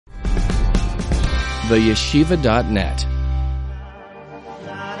theyeshiva.net.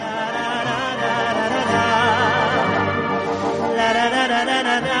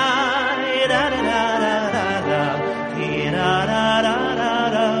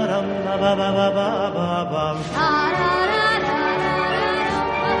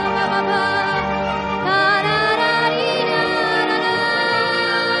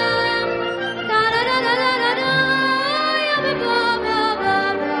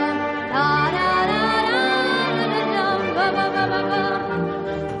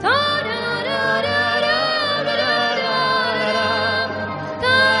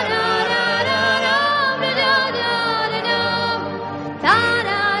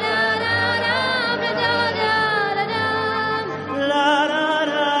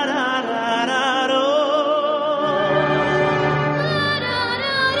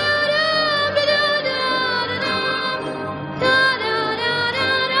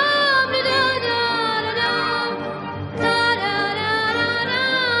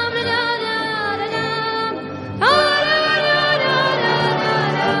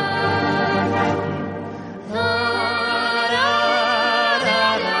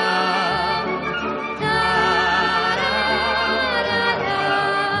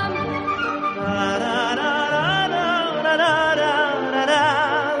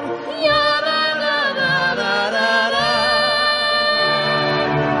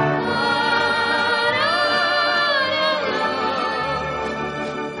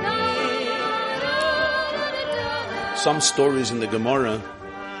 Some stories in the Gemara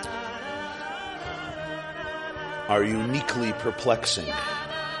are uniquely perplexing.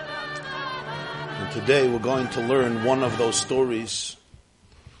 And today we're going to learn one of those stories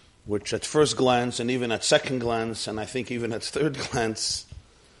which at first glance, and even at second glance, and I think even at third glance,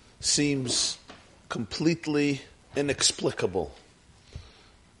 seems completely inexplicable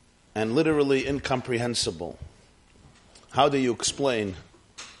and literally incomprehensible. How do you explain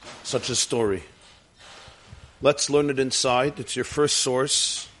such a story? Let's learn it inside. It's your first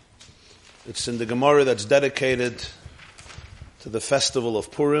source. It's in the Gemara that's dedicated to the festival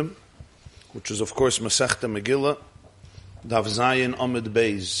of Purim, which is, of course, Masechta Megillah, Daf Zayin Amud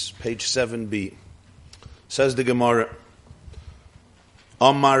Beis, page 7b. Says the Gemara,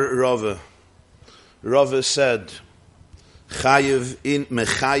 Amar Rava. Rava said, Mechayev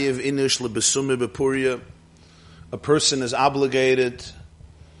inish lebesumeh bepuria. A person is obligated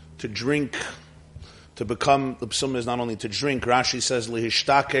to drink. To become, the psum is not only to drink, Rashi says,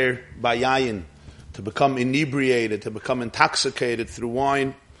 lihishtaker bayayin, to become inebriated, to become intoxicated through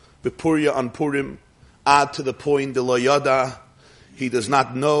wine, bepuria on Purim, add to the point, the lo yada, he does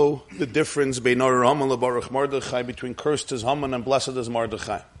not know the difference between cursed is Haman and blessed is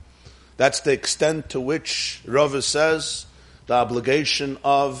Mordechai. That's the extent to which Rava says the obligation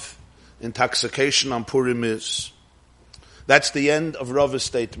of intoxication on Purim is. That's the end of Rava's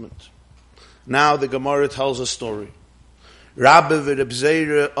statement. Now the Gemara tells a story. Rabbi v'Reb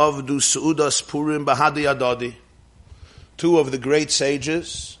Zeira avdu seudas Purim b'hadi adadi. Two of the great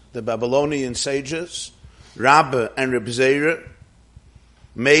sages, the Babylonian sages, Rabbi and Reb Zeira,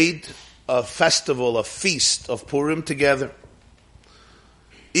 made a festival, a feast of Purim together.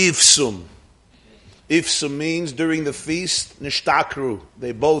 Ifsum. Ifsum means during the feast, nishtakru.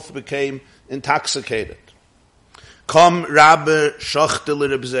 They both became intoxicated. Come Rabbi shachtel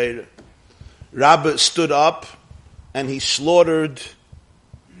Reb Zeira. Rabbi stood up and he killed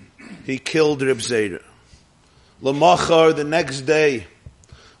Reb Zeira. Lamachar, the next day,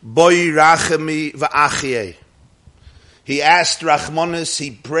 Boi rachemi va'achye. He asked Rachmanis,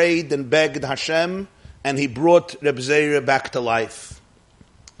 he prayed and begged Hashem, and he brought Reb Zeira back to life.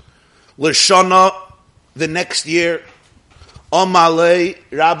 L'shana, the next year, Amalei,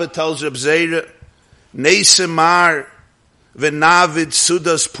 Rabbi tells Reb Zeira, Neisemar, V'navid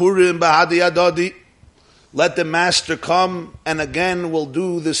sudas Purim b'hadi adadi. Let the master come, and again we'll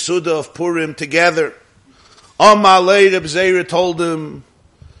do the Suda of Purim together. Amalei, Reb Zeira told him,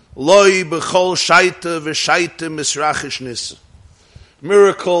 Loi b'chol shaita v'shaita misrachish nisa.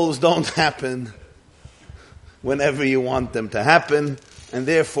 Miracles don't happen whenever you want them to happen, and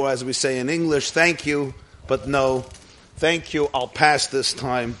therefore, as we say in English, thank you, but no, thank you, I'll pass this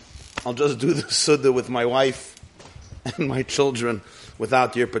time. I'll just do the Suda with my wife and my children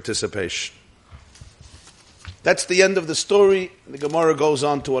without your participation. That's the end of the story. The Gemara goes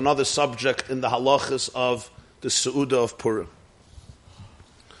on to another subject in the halachas of the Seudah of Purim.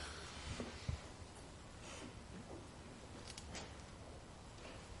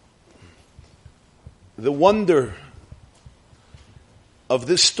 The wonder of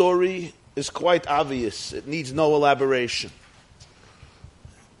this story is quite obvious. It needs no elaboration.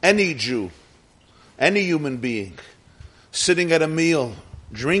 Any Jew, any human being, sitting at a meal,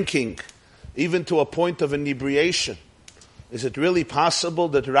 drinking, even to a point of inebriation, is it really possible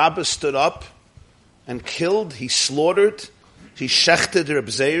that Rabbi stood up and killed, he slaughtered, he shechted Reb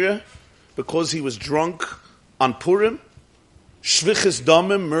Zera because he was drunk on Purim? Shvichas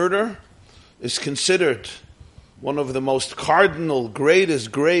damim, murder, is considered one of the most cardinal,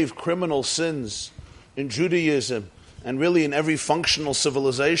 greatest, grave criminal sins in Judaism and really in every functional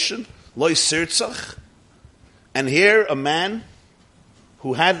civilization. Loi sirtzach. And here a man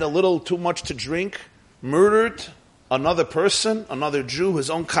who had a little too much to drink murdered another person, another Jew, his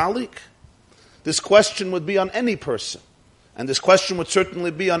own colleague. This question would be on any person. And this question would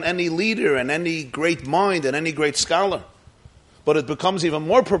certainly be on any leader and any great mind and any great scholar. But it becomes even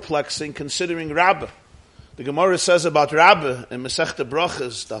more perplexing considering Rabbah. The Gemara says about Rabbah in Masechta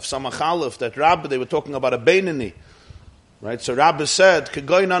Brachas, Daf Samach Aleph, that Rabbah, they were talking about a Beinani. Right? So Rabbah said,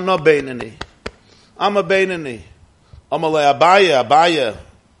 Kegoyna no Beinani. I'm a Beinani. Amalei Abaya,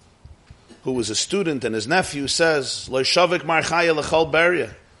 who was a student, and his nephew says, Lo shavik marchaya lechol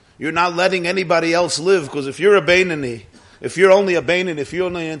beria. You're not letting anybody else live, because if you're a Beinani, if you're only a Beinani, if you're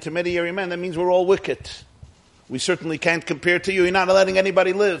only an intermediary man, that means we're all wicked. We certainly can't compare to you. You're not letting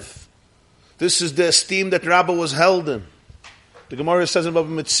anybody live. This is the esteem that Rabbah was held in. The Gemara says in Bava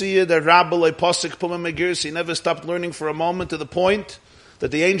Metzia that Rabbah le posik puma megirsi, he never stopped learning for a moment, to the point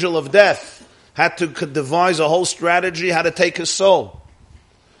that the angel of death had to devise a whole strategy how to take his soul.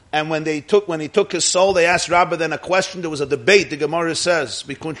 And when he took his soul, they asked Rabbah then a question. There was a debate, the Gemara says,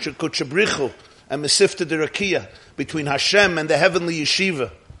 between Kutchabrichu and Mesifta Derakia, between Hashem and the heavenly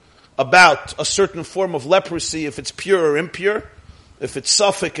yeshiva, about a certain form of leprosy, if it's pure or impure, if it's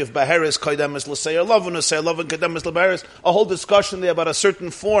suffik, if Baheres Kaidemis L'Seir Lovin, or Seir Lovin Kaidemis L'Baheres, a whole discussion there about a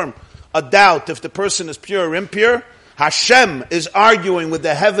certain form, a doubt if the person is pure or impure. Hashem is arguing with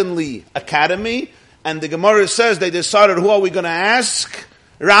the heavenly academy, and the Gemara says they decided, who are we going to ask?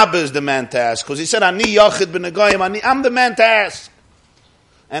 Rabbah is the man to ask, because he said, Ani Yachid ben Nagayim, I'm the man to ask.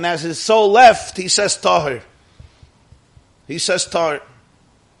 And as his soul left, he says Tahir. He says Tahir.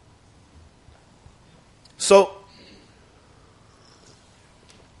 So,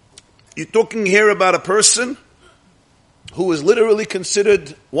 you're talking here about a person who is literally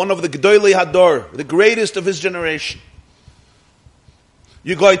considered one of the Gedolei Hador, the greatest of his generation.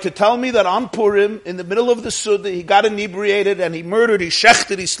 You're going to tell me that on Purim, in the middle of the Suda, he got inebriated and he murdered, he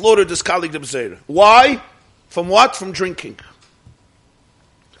shechted, he slaughtered his colleague Reb Zera. Why? From what? From drinking.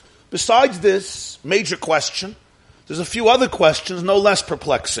 Besides this major question, there's a few other questions no less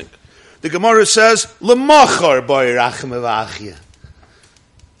perplexing. The Gemara says, L'machar b'yirachem evachia.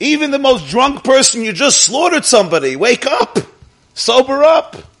 Even the most drunk person, you just slaughtered somebody. Wake up. Sober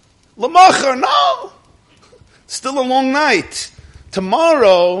up. L'machar, no. Still a long night.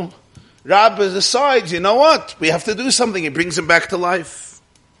 Tomorrow, Rabbah decides, you know what? We have to do something. He brings him back to life.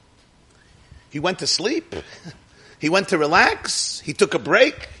 He went to sleep. He went to relax. He took a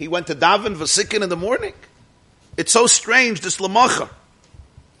break. He went to daven v'sikin in the morning. It's so strange, this l'machar.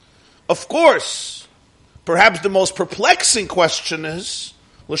 Of course, perhaps the most perplexing question is,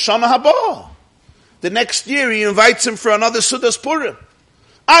 L'shana haba. The next year he invites him for another Sudas Purim.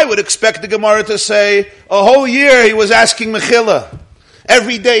 I would expect the Gemara to say, a whole year he was asking Mechila.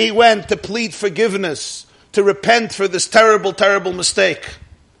 Every day he went to plead forgiveness, to repent for this terrible, terrible mistake.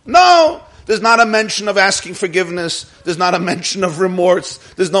 No, there's not a mention of asking forgiveness. There's not a mention of remorse.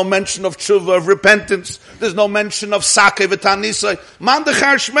 There's no mention of tshuva, of repentance. There's no mention of sakeh v'tanisai.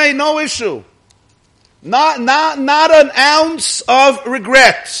 Mandachar shmei, no issue. Not an ounce of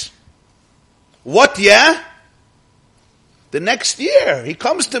regret. What, yeah? The next year, he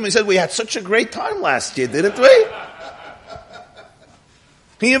comes to him and said, we had such a great time last year, didn't we?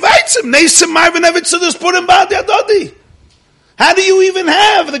 He invites him. How do you even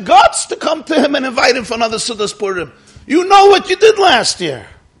have the guts to come to him and invite him for another Sudas Purim? You know what you did last year.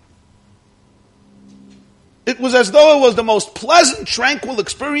 It was as though it was the most pleasant, tranquil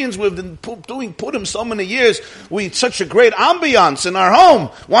experience we've been doing Purim so many years. We had such a great ambiance in our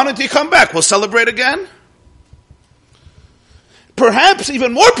home. Why don't you come back? We'll celebrate again. Perhaps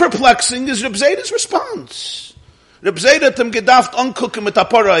even more perplexing is Reb Zera's response. Reb Zera hat ihm gedacht, angucken mit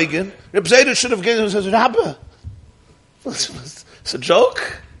Apara eigen. Reb Zera should have given him and said, Rabbi, it's a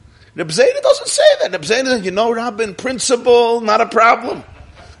joke? Reb Zera doesn't say that. Reb Zera said, you know, Rabbi, in principle, not a problem.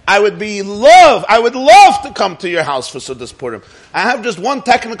 I would love to come to your house for Sudas Purim. I have just one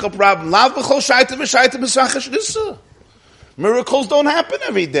technical problem. Miracles don't happen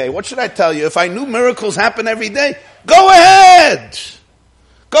every day. What should I tell you? If I knew miracles happen every day, go ahead.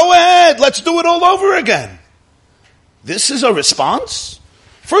 Go ahead. Let's do it all over again. This is a response?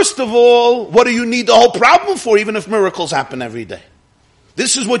 First of all, what do you need the whole problem for, even if miracles happen every day?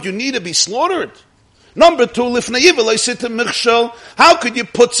 This is what you need to be slaughtered. Number two, how could you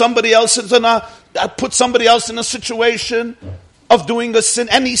put somebody else in a situation of doing a sin,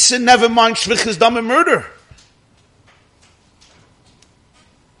 any sin, never mind shvichas dam and murder?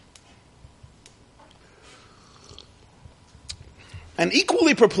 And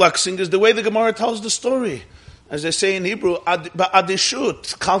equally perplexing is the way the Gemara tells the story. As they say in Hebrew,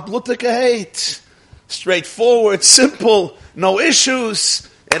 adishut, kalblutek, straightforward, simple, no issues.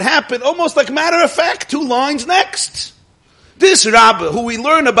 It happened almost like matter of fact, 2 lines next. This Rabbi, who we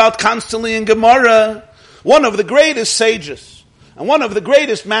learn about constantly in Gemara, one of the greatest sages, and one of the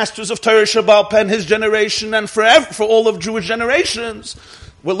greatest masters of Torah Sheba'al Peh in his generation, and for all of Jewish generations,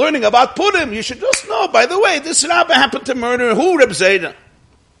 we're learning about Purim. You should just know, by the way, this Rabbi happened to murder who? Reb Zera.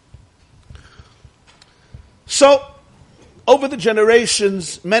 So, over the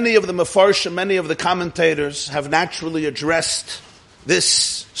generations, many of the Mefarshim, many of the commentators have naturally addressed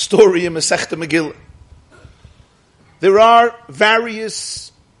this story in Masechta Megillah. There are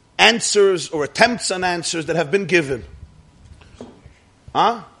various answers or attempts on answers that have been given.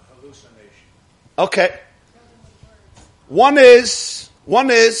 Hallucination. Okay. One is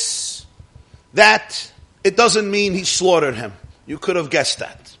that it doesn't mean he slaughtered him. You could have guessed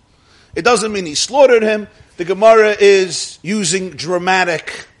that. It doesn't mean he slaughtered him. The Gemara is using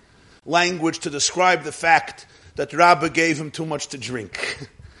dramatic language to describe the fact that Rabbi gave him too much to drink.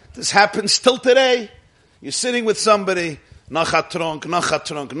 This happens still today. You're sitting with somebody, nachatrunk.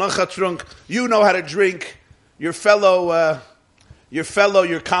 You know how to drink. Your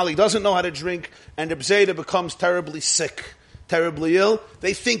colleague doesn't know how to drink, and Reb Zera becomes terribly sick, terribly ill.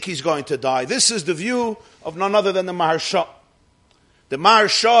 They think he's going to die. This is the view of none other than the Maharsha. The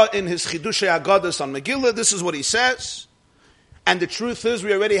Maharsha in his Chidushei Agadas on Megillah, this is what he says. And the truth is,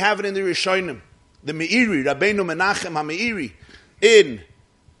 we already have it in the Rishonim. The Meiri, Rabbeinu Menachem HaMeiri, in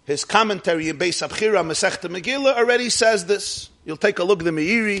his commentary in Beis Abchira, Masechta Megillah, already says this. You'll take a look at the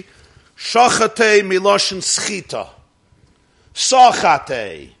Meiri. Shachate miloshin schita.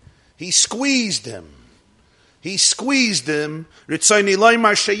 Sachate. He squeezed him. Ritzoni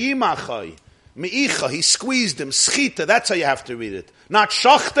loymar sheyimachai. Me'icha. He squeezed him. Schita. That's how you have to read it. Not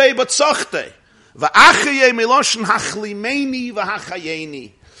shachte, but sachte. Va'achaye miloshin hachlimeni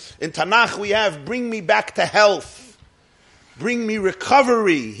v'hachayeni. In Tanakh we have, bring me back to health. Bring me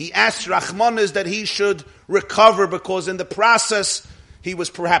recovery. He asked Rachmanis that he should recover because in the process he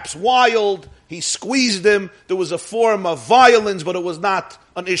was perhaps wild. He squeezed him. There was a form of violence, but it was not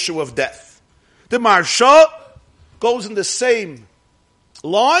an issue of death. The Maharsha goes in the same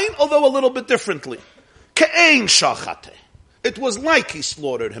line, although a little bit differently. Ke'ein shachate. It was like he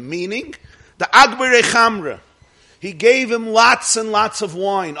slaughtered him, meaning the Agbere Chamra. He gave him lots and lots of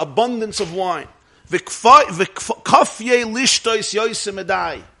wine, abundance of wine. He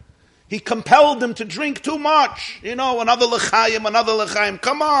compelled him to drink too much. Another l'chaim.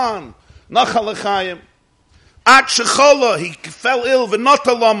 Come on. Nacha l'chaim. At shechola, he fell ill,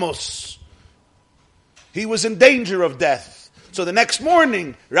 v'nota lamos. He was in danger of death. So the next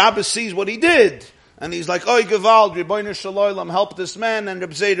morning, Rabbi sees what he did. And he's like, Oy Gewalt, Rebbeinu Shalom, help this man, and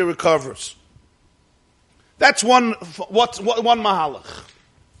Reb Zera recovers. That's one mahalach.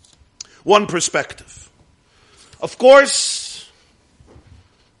 One perspective. Of course,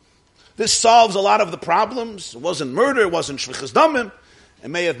 this solves a lot of the problems. It wasn't murder, it wasn't shvichas damim. It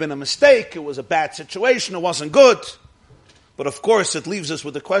may have been a mistake, it was a bad situation, it wasn't good. But of course, it leaves us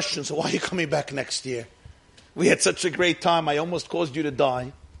with the question, so why are you coming back next year? We had such a great time, I almost caused you to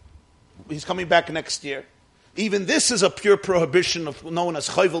die. He's coming back next year. Even this is a pure prohibition of known as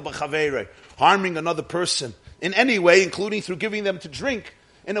chayvel b'chaveirei, harming another person in any way, including through giving them to drink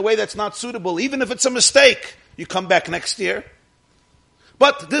in a way that's not suitable. Even if it's a mistake, you come back next year.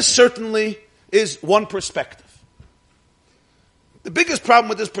 But this certainly is one perspective. The biggest problem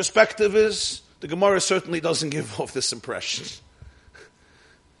with this perspective is the Gemara certainly doesn't give off this impression.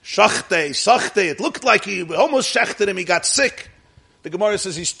 Shachte, sachte, it looked like he almost shechted him, he got sick. The Gemara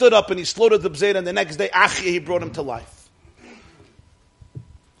says he stood up and he slaughtered the Bzeda, and the next day, Achia, he brought him to life.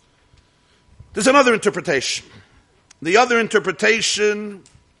 There's another interpretation. The other interpretation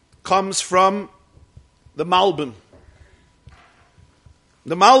comes from the Malbim.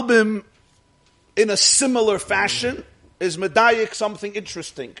 The Malbim, in a similar fashion, is medayik something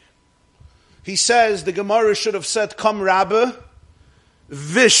interesting. He says the Gemara should have said, Come Rabbi,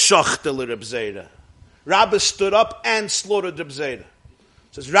 v'shachtel Reb Zera. Rabbi stood up and slaughtered Reb Zera.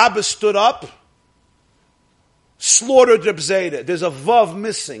 Says Rabbi stood up, slaughtered Reb Zera. There's a vav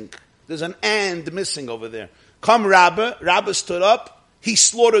missing. There's an and missing over there. Come Rabbi. Rabbi stood up he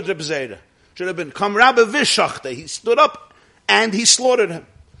slaughtered Reb Zera. Should have been Kam Rabba Vishachte. He stood up and he slaughtered him.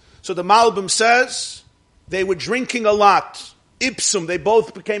 So the Malbim says they were drinking a lot. Ipsum, they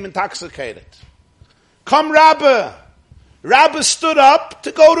both became intoxicated. Kam Rabba. Rabba stood up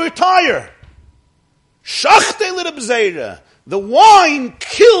to go to retire. Shachte Reb Zera. The wine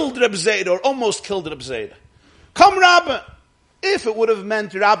killed Reb Zera, or almost killed Reb Zera. Kam Rabba. If it would have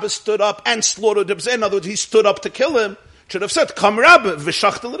meant Rabba stood up and slaughtered Reb Zera, in other words, he stood up to kill him, should have said, Kam Rabba,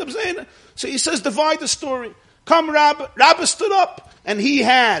 v'shachtel Reb Zera. So he says, divide the story. Kam Rabba. Rabba stood up, and he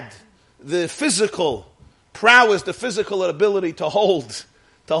had the physical prowess, the physical ability to hold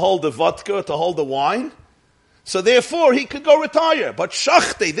the vodka, to hold the wine. So therefore, he could go retire. But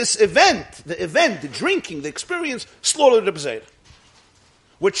shachte, this event, the drinking, the experience, slaughtered Reb Zera.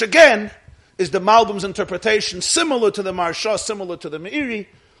 Which again, is the Malbim's interpretation, similar to the Marsha, similar to the Meiri,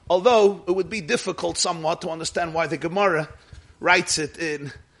 although it would be difficult somewhat to understand why the Gemara writes it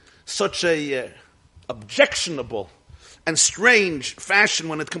in such a objectionable and strange fashion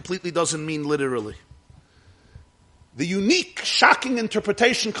when it completely doesn't mean literally. The unique, shocking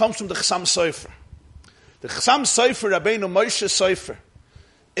interpretation comes from the Chassam Sofer. The Chassam Sofer, Rabbeinu Moshe Sofer,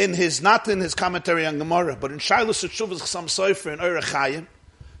 not in his commentary on Gemara, but in Shailos Teshuvos Chassam Sofer in Orach Chaim,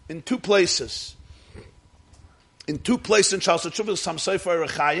 in two places in Shailos Teshuvos Chassam Sofer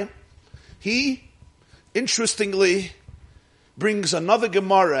Orach Chaim, he, interestingly, brings another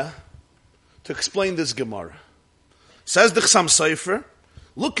Gemara to explain this Gemara. Says the Chassam Sofer,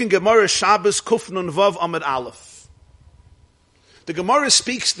 look in Gemara Shabbos Kuf Nun Vav Amud Aleph. The Gemara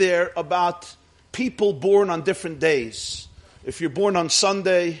speaks there about people born on different days. If you're born on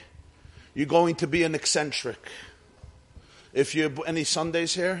Sunday, you're going to be an eccentric. If you're any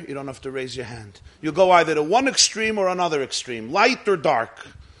Sundays here, you don't have to raise your hand. You'll go either to one extreme or another extreme, light or dark.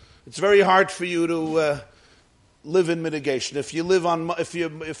 It's very hard for you to live in mitigation. If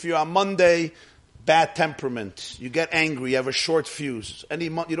you're on Monday, bad temperament, you get angry, you have a short fuse.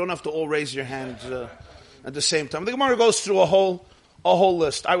 You don't have to all raise your hand at the same time. The Gemara goes through a whole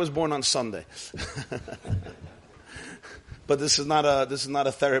list. I was born on Sunday. But this is not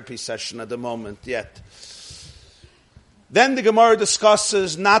a therapy session at the moment yet. Then the Gemara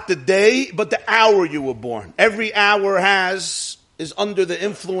discusses not the day, but the hour you were born. Every hour is under the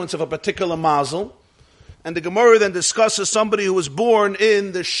influence of a particular mazel. And the Gemara then discusses somebody who was born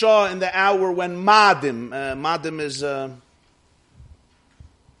in the Shah, in the hour when Madim. Madim is...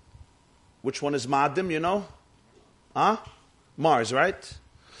 which one is Madim, you know? Mars, right?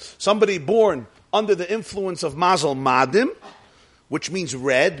 Somebody born under the influence of Mazel Madim, which means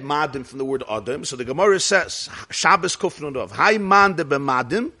red, Madim from the word Adam. So the Gemara says, Shabbos Kuf Nun Vav, Hai man de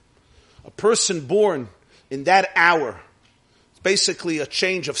b'Madim, a person born in that hour. It's basically a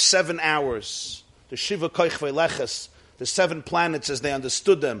change of 7 hours. The Shiva Koich Veleches, the 7 planets as they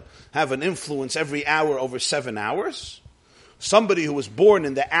understood them, have an influence every hour over 7 hours. Somebody who was born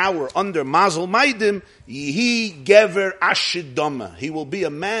in the hour under Mazel Maidim, Yihi Gever Ashidama. He will be a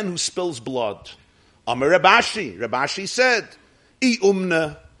man who spills blood. Amar Rabashi. Rabashi said, I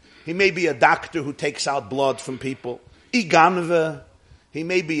Umna. He may be a doctor who takes out blood from people. I Ganve. He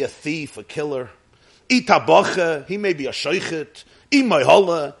may be a thief, a killer. I Tabacha. He may be a shoichet. I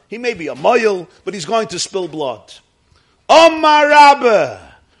Moihola. He may be a moil, but he's going to spill blood. Omar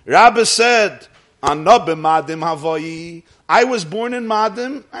Rabba. Rabba said, Anobe Madim Havoyi. I was born in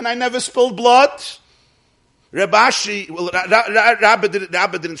Madim, and I never spilled blood. Rabashi,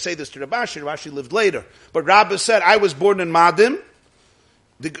 Rabba didn't say this to Rabashi. Rabashi lived later. But Rabba said, I was born in Madim.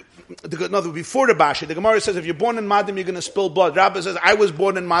 Before Rabashi, the Gemara says, if you're born in Madim, you're going to spill blood. Rabba says, I was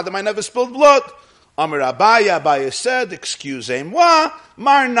born in Madim, I never spilled blood. Amar Abaya said, excusez-moi,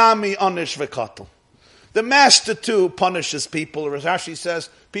 mar nami onish v'katel. The master too punishes people. Rashi says,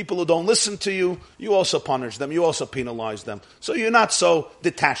 people who don't listen to you, you also punish them, you also penalize them. So you're not so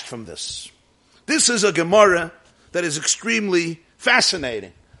detached from this. This is a Gemara that is extremely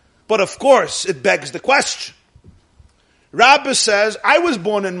fascinating. But of course, it begs the question. Rabba says, I was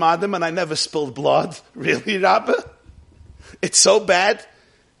born in Madim and I never spilled blood. Really, Rabba? It's so bad.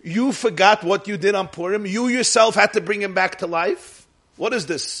 You forgot what you did on Purim. You yourself had to bring him back to life. What is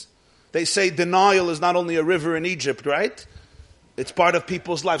this? They say denial is not only a river in Egypt, right? It's part of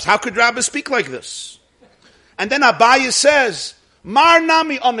people's lives. How could Rabbi speak like this? And then Abaya says, Mar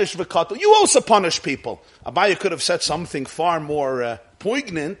nami onish v'katel. You also punish people. Abaya could have said something far more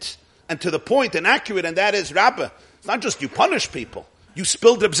poignant and to the point and accurate, and that is, Rabbi, it's not just you punish people. You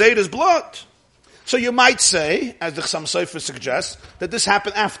spilled Reb Zera's blood. So you might say, as the Chassam Sofer suggests, that this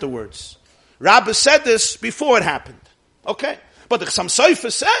happened afterwards. Rabbi said this before it happened. Okay. But the Chassam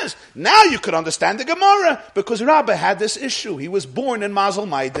Sofer says, now you could understand the Gemara, because Rabbi had this issue. He was born in Mazel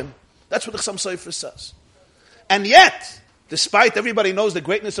Maidim. That's what the Chassam Sofer says. And yet, despite everybody knows the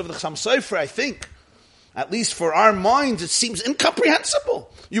greatness of the Chassam Sofer, I think, at least for our minds, it seems incomprehensible.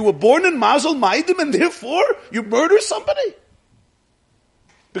 You were born in Mazel Maidim, and therefore you murder somebody.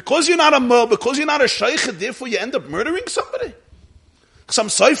 Because you're not a sheikh, therefore you end up murdering somebody. Chassam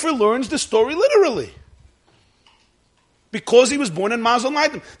Sofer learns the story literally. Because he was born in Mazel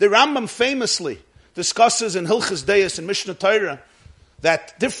Maidim. The Rambam famously discusses in Hilchos Deis and Mishnah Torah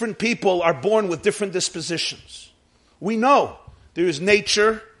that different people are born with different dispositions. We know there is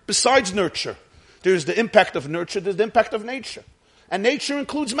nature besides nurture. There is the impact of nurture, there's the impact of nature. And nature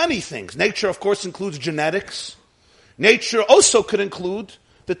includes many things. Nature, of course, includes genetics. Nature also could include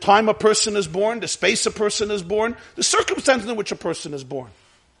the time a person is born, the space a person is born, the circumstances in which a person is born.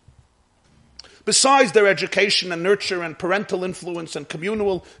 Besides their education and nurture and parental influence and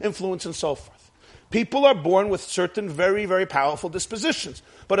communal influence and so forth. People are born with certain very, very powerful dispositions.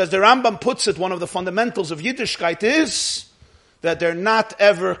 But as the Rambam puts it, one of the fundamentals of Yiddishkeit is that they're not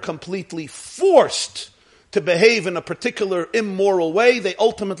ever completely forced to behave in a particular immoral way. They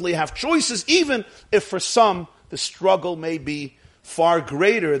ultimately have choices, even if for some the struggle may be far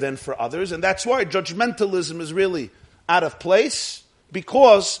greater than for others. And that's why judgmentalism is really out of place.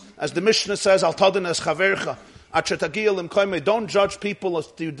 Because, as the Mishnah says, Al tadin es chavercha, don't judge people if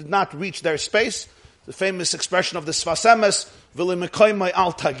you did not reach their space. The famous expression of the Sfas Emes,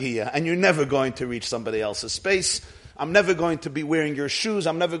 al tagia, and you're never going to reach somebody else's space. I'm never going to be wearing your shoes.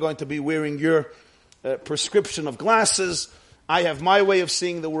 I'm never going to be wearing your prescription of glasses. I have my way of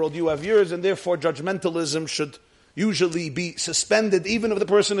seeing the world, you have yours, and therefore judgmentalism should usually be suspended, even if the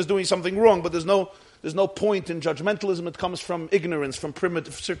person is doing something wrong, but there's no point in judgmentalism. It comes from ignorance, from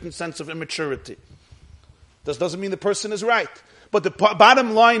primitive, certain sense of immaturity. This doesn't mean the person is right. But the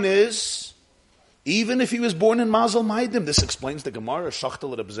bottom line is, even if he was born in Mazel Maidim, this explains the Gemara,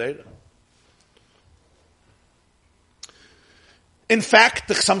 Shachtel Reb Zera. In fact,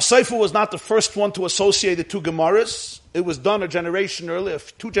 the Chassam Sofer was not the first one to associate the two Gemaras. It was done a generation earlier,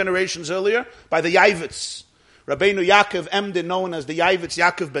 2 generations earlier, by the Yavitz. Rabbeinu Yaakov Emden, known as the Yavitz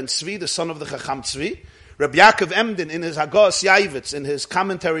Yaakov ben Tzvi, the son of the Chacham Tzvi. Rabbi Yaakov Emden, in his Hagos Yavitz, in his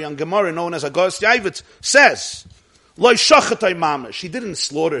commentary on Gemara, known as Hagos Yavitz, says, Loi shachatay mamash, he didn't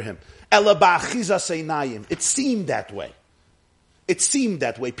slaughter him. Ela ba'achizas einayim. It seemed that way. It seemed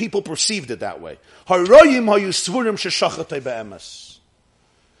that way. People perceived it that way. Haroyim hayu svurim sheshachatay be'emes.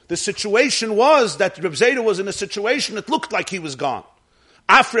 The situation was that Reb Zera was in a situation that looked like he was gone.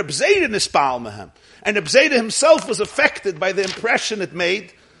 Af Reb Zera nispal mehem. And Reb Zera himself was affected by the impression it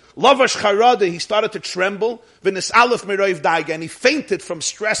made. Lavash charade, he started to tremble. V'nis alef miroiv daiga, and he fainted from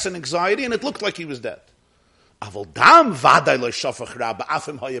stress and anxiety, and it looked like he was dead. Avol dam vaday lo shafach rabba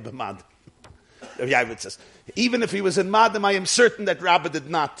afim hoye b'mad. Rabbi Yavitz says, even if he was in Madim, I am certain that Rabba did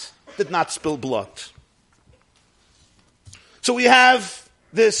not spill blood. So we have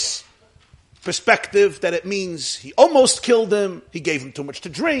this perspective that it means he almost killed him, he gave him too much to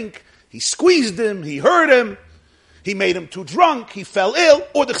drink, he squeezed him, he hurt him, he made him too drunk, he fell ill,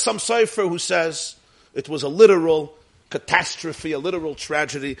 or the Chassam Sofer who says it was a literal catastrophe, a literal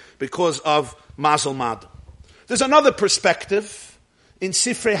tragedy because of Mazel Maidim. There's another perspective in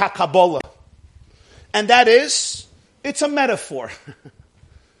Sifrei HaKabbalah, and that is, it's a metaphor.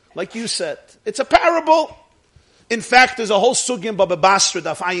 Like you said, it's a parable. In fact, there's a whole sugya Baba Basra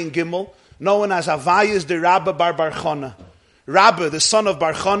Daf Ayin Gimel, known as Havayis de Rabba bar Barchana. Rabba, the son of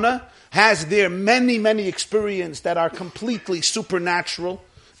Barchana, has there many, many experiences that are completely supernatural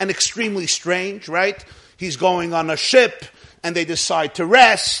and extremely strange, right? He's going on a ship, and they decide to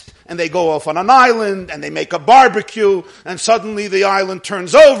rest, and they go off on an island, and they make a barbecue, and suddenly the island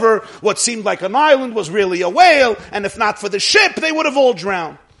turns over. What seemed like an island was really a whale, and if not for the ship, they would have all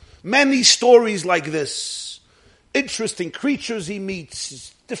drowned. Many stories like this. Interesting creatures he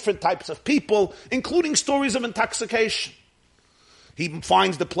meets, different types of people, including stories of intoxication. He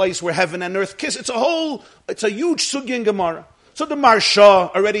finds the place where heaven and earth kiss. It's a huge sugya in Gemara. So the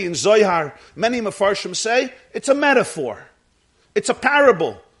Marsha, already in Zohar, many Mefarshim say, it's a metaphor. It's a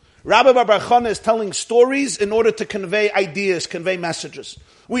parable. Rabbi Bar Barchana is telling stories in order to convey ideas, convey messages.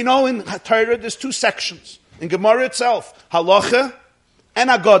 We know in Torah there's 2 sections. In Gemara itself, Halacha and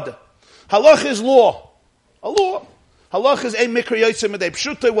Agoda. Halacha is law. A law. Halacha is a mikra yotzei midei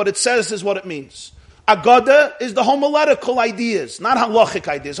pshuta. What it says is what it means. Agoda is the homiletical ideas, not halachic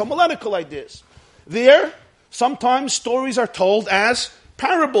ideas, homiletical ideas. There, sometimes stories are told as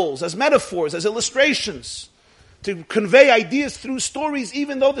parables, as metaphors, as illustrations, to convey ideas through stories,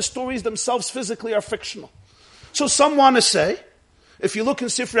 even though the stories themselves physically are fictional. So some want to say If you look in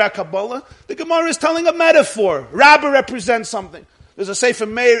Sifrei HaKabbalah, the Gemara is telling a metaphor. Rabbi represents something. There's a Sefer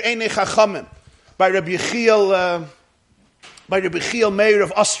Meir Einei Chachamim by Rabbi Yechiel Meir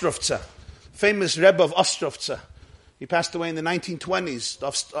of Ostrovtza, famous Rebbe of Ostrovtza. He passed away in the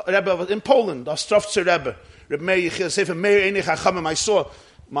 1920s. Rebbe in Poland, Ostrovtza Rebbe. Rabbi Meir Yechiel, Sefer Meir Einei Chachamim. I saw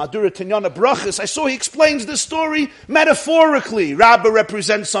Madura Tinyana Brachas. I saw he explains this story metaphorically. Rabbi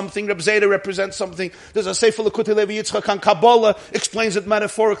represents something, Reb Zeta represents something. There's a Sefer Lekutei Levi Yitzchak on Kabbalah, explains it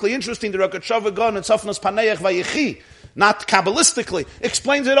metaphorically. Interesting, the Rogatchover Gon and Tzafnos Paneach Vayechi, not Kabbalistically,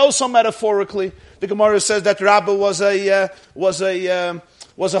 explains it also metaphorically. The Gemara says that Rabbi was a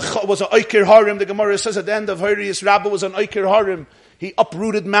Oiker Harim. The Gemara says at the end of Horius, Rabbi was an Oiker Harim. He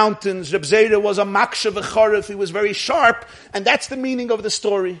uprooted mountains. Reb Zera was a maksha v'charif. He was very sharp. And that's the meaning of the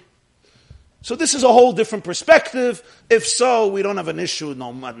story. So this is a whole different perspective. If so, we don't have an issue.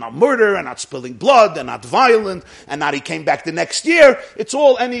 No murder, and not spilling blood, and not violent, and not he came back the next year. It's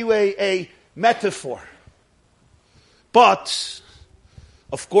all anyway a metaphor. But,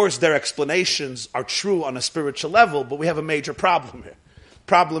 of course, their explanations are true on a spiritual level, but we have a major problem here.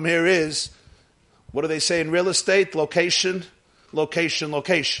 Problem here is, what do they say in real estate? Location.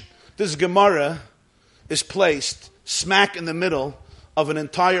 This Gemara is placed smack in the middle of an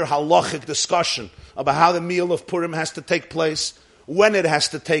entire halachic discussion about how the meal of Purim has to take place, when it has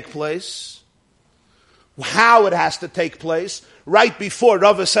to take place, how it has to take place. Right before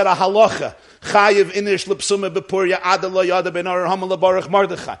Rava said a halacha, chayiv inish l'psuma b'purya adala yada ben arham l'barach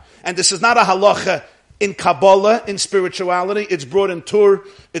Mardechai. And this is not a halacha in Kabbalah, in spirituality. It's brought in Tur,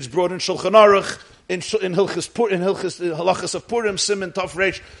 it's brought in Shulchan Aruch, in halachas of Purim, Siman Tov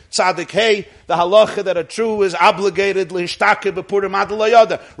Reish Tzadik Hey, the halacha that a Jew is obligated l'hishtake b'Purim ad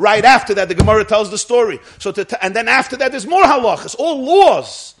l'yada. Right after that, the Gemara tells the story. And then after that, there's more halachas, all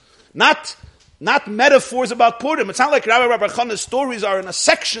laws, not metaphors about Purim. It's not like Rabbi Chana's stories are in a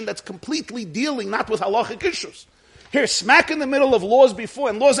section that's completely dealing not with halachic issues. Here, smack in the middle of laws before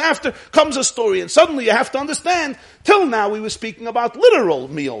and laws after comes a story, and suddenly you have to understand. Till now, we were speaking about literal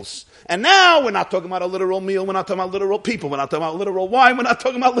meals. And now we're not talking about a literal meal, we're not talking about literal people, we're not talking about literal wine, we're not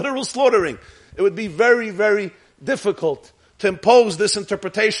talking about literal slaughtering. It would be very, very difficult to impose this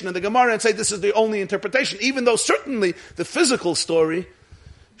interpretation in the Gemara and say this is the only interpretation, even though certainly the physical story,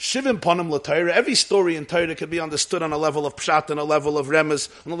 Shivim Panim L'Torah, every story in Torah can be understood on a level of Pshat, on a level of Remez,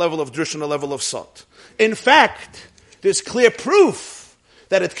 on a level of Drush, on a level of Sot. In fact, there's clear proof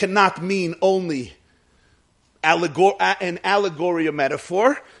that it cannot mean only an allegory or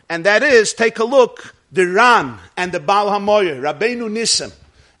metaphor, and that is, take a look, the Ran and the Baal HaMoyer, Rabbeinu Nissim,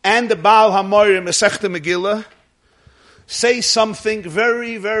 and the Baal HaMoyer, Masechta Megillah, say something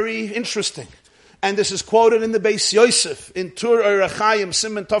very, very interesting. And this is quoted in the Beis Yosef, in Tur Orachayim,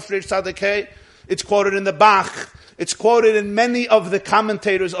 Siman Tov Reish Tzadik Hey. It's quoted in the Bach. It's quoted in many of the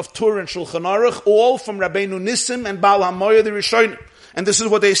commentators of Tur and Shulchan Aruch, all from Rabbeinu Nissim and Baal HaMoyer, the Rishonim. And this is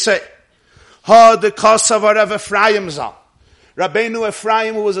what they say. Ha de Kosav Rav Ephraim Zal. Rabbeinu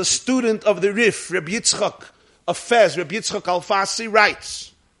Ephraim, who was a student of the Rif, Rabbi Yitzchak of Fez, Rabbi Yitzchak Alfasi,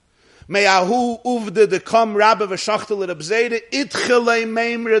 writes, Me'ahu uvde de kam Rabbe v'shachtel Reb Zera, itchelei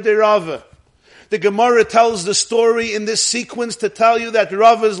meimre de Rava. The Gemara tells the story in this sequence to tell you that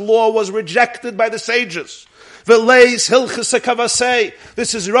Rava's law was rejected by the sages. V'leis hilchas hakavasei.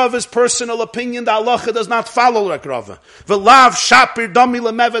 This is Rava's personal opinion. The halacha does not follow like Rava. V'lav shapir dami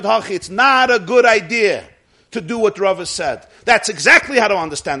lemevet hachi. It's not a good idea to do what Rava said. That's exactly how to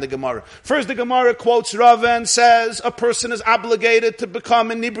understand the Gemara. First, the Gemara quotes Rava and says a person is obligated to become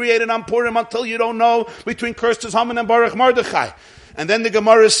inebriated on Purim until you don't know between Kirstus Haman and Baruch Mordechai. And then the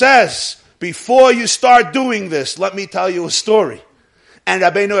Gemara says, before you start doing this, let me tell you a story. And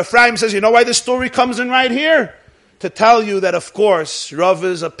Rabbeinu Ephraim says, you know why this story comes in right here? To tell you that, of course,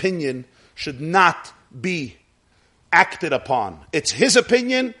 Rava's opinion should not be acted upon. It's his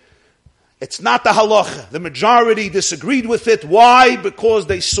opinion. It's not the halacha. The majority disagreed with it. Why? Because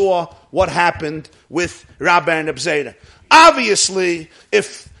they saw what happened with Rabbi and Reb Zera. Obviously,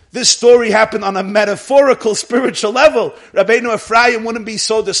 if this story happened on a metaphorical, spiritual level, Rabbeinu Ephraim wouldn't be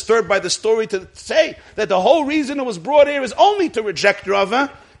so disturbed by the story to say that the whole reason it was brought here is only to reject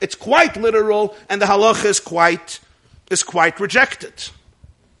Rava. It's quite literal, and the halacha is quite rejected.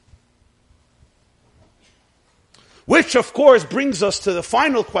 Which, of course, brings us to the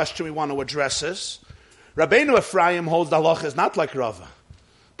final question we want to address is, Rabbeinu Ephraim holds the halacha is not like Rava,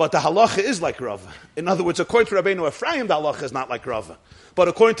 but the halacha is like Rava. In other words, according to Rabbeinu Ephraim, the halacha is not like Rava. But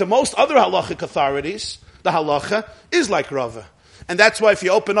according to most other halachic authorities, the halacha is like Rava. And that's why if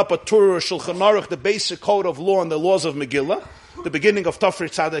you open up a Torah or Shulchan Aruch, the basic code of law and the laws of Megillah, the beginning of Tafrei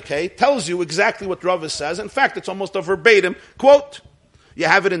Tzadik Hey, tells you exactly what Rava says. In fact, it's almost a verbatim quote. You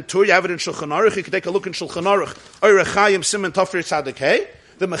have it in Tur, you have it in Shulchan Aruch. You can take a look in Shulchan Aruch. Oire Chayim Siman Tafrir Tzadik Hey.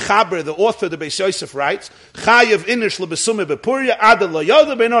 The Mechaber, the author, the Beis Yosef writes, Chayev inish lebesume bepuria adel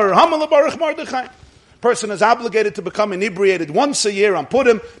layoda ben or hamal baruch Mordechai. Person is obligated to become inebriated once a year on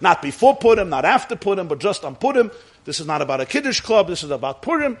Purim, not before Purim, not after Purim, but just on Purim. This is not about a Kiddush club, this is about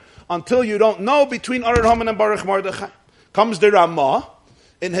Purim, until you don't know between Aron Haman and Baruch Mordechai. Comes the Ramah,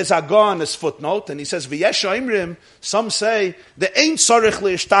 in his Agah, in his footnote, and he says, V'yesh ha'imrim, some say, the ain't sorich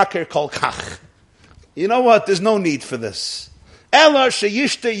le'ishtaker kol kach. You know what, there's no need for this. Ela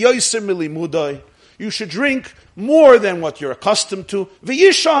sheyishte yoyser milimudoi. You should drink more than what you're accustomed to.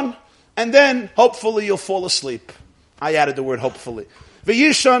 V'yishon, and then hopefully you'll fall asleep. I added the word hopefully.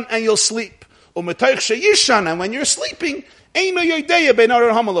 V'yishon, and you'll sleep. U'metoich sheyishon, and when you're sleeping, eino yodeya ben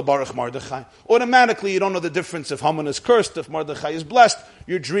arar Haman lebaruch Mordechai. Automatically, you don't know the difference if Haman is cursed, if Mordechai is blessed.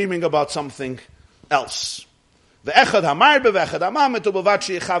 You're dreaming about something else. Ve'echad hamarbe ve'echad hamamet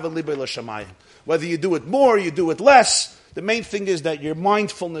u'bavachi yechaven libei l'shamayim. Whether you do it more, you do it less. The main thing is that your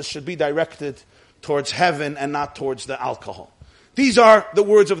mindfulness should be directed towards heaven and not towards the alcohol. These are the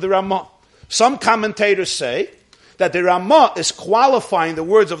words of the Ramah. Some commentators say that the Ramah is qualifying the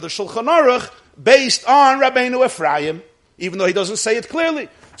words of the Shulchan Aruch based on Rabbeinu Ephraim, even though he doesn't say it clearly.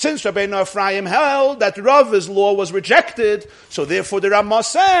 Since Rabbeinu Ephraim held that Rav's law was rejected, so therefore the Ramah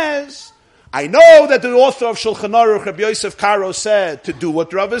says, I know that the author of Shulchan Aruch, Rabbi Yosef Karo, said to do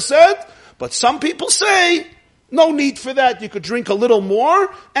what Rav said, but some people say, no need for that. You could drink a little more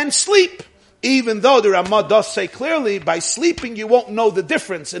and sleep. Even though the Ramah does say clearly, by sleeping you won't know the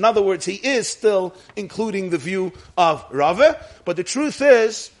difference. In other words, he is still including the view of Rava. But the truth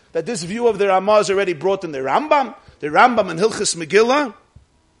is that this view of the Ramah is already brought in the Rambam. The Rambam in Hilchas Megillah,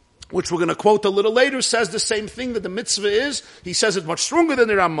 which we're going to quote a little later, says the same thing that the mitzvah is. He says it much stronger than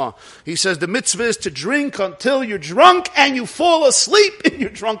the Ramah. He says the mitzvah is to drink until you're drunk and you fall asleep in your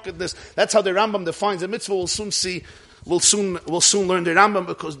drunkenness. That's how the Rambam defines the mitzvah. We'll soon learn the Rambam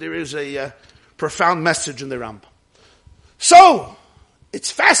because there is a profound message in the Rambam. So, it's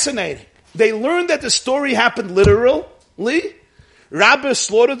fascinating. They learned that the story happened literally. Rabbi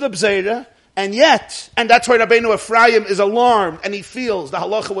slaughtered the Bzeira, and that's why Rabbeinu Ephraim is alarmed, and he feels the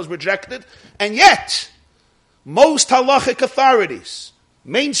halacha was rejected, and yet, most halachic authorities,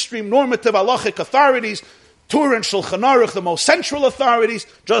 mainstream normative halachic authorities, Tur and Shulchan Aruch, the most central authorities,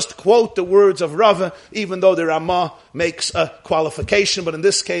 just quote the words of Rava, even though the Ramah makes a qualification, but in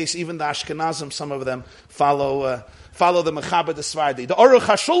this case, even the Ashkenazim, some of them follow the Mechaber the Svardi. The Aruch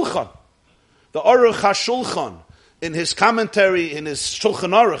HaShulchan, in his commentary, in his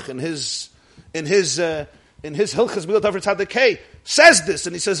Shulchan Aruch, in his Hilchas Milat Avr Tzaddik Hey, says this,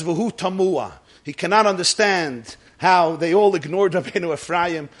 and he says, V'hu Tamua. He cannot understand how they all ignored Rabbeinu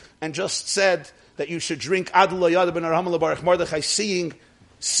Ephraim and just said that you should drink Adel Yad ben Arhamel Baruch Mordechai, seeing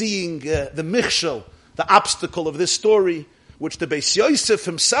the michshel, the obstacle of this story, which the Beis Yosef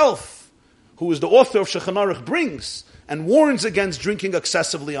himself, who is the author of Shulchan Aruch, brings and warns against drinking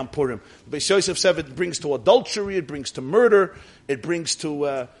excessively on Purim. The Beis Yosef said it brings to adultery, it brings to murder, it brings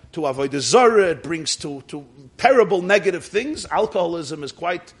to avodah zarah, it brings to terrible negative things. Alcoholism is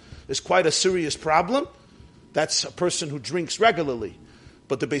quite a serious problem. That's a person who drinks regularly.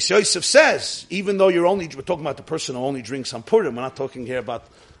 But the Beis Yosef says, even though we're talking about the person who only drinks on Purim, we're not talking here about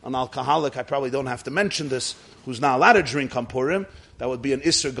an alcoholic, I probably don't have to mention this, who's not allowed to drink on Purim. That would be an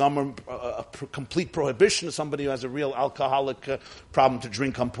Isser Gomer, a complete prohibition of somebody who has a real alcoholic problem to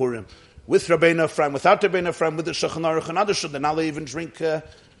drink on Purim. With Rabbeinu Ephraim, without Rabbeinu Ephraim, with the Shulchan Aruch and others, they're not even drink the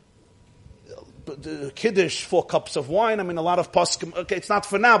Kiddush, 4 cups of wine. I mean, a lot of poskim. Okay, it's not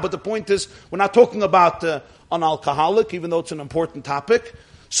for now, but the point is, we're not talking about an alcoholic, even though it's an important topic.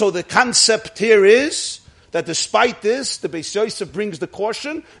 So the concept here is that despite this, the Beis Yosef brings the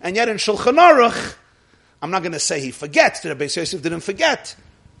caution, and yet in Shulchan Aruch, I'm not going to say he forgets, that Beis Yosef didn't forget,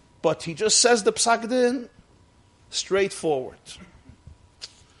 but he just says the Psak Din straightforward.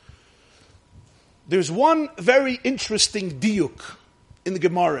 There's one very interesting diuk in the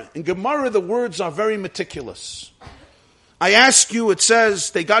Gemara. In Gemara, the words are very meticulous. I ask you, it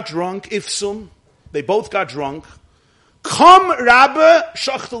says, they got drunk, Ifsum, they both got drunk. Come, Rabbi,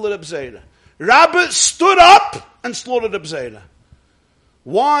 shachtel Reb Zera. Rabbi stood up and slaughtered Reb Zera.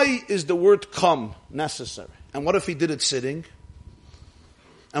 Why is the word come necessary? And what if he did it sitting?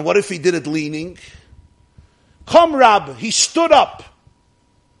 And what if he did it leaning? Come, Rabbi, he stood up.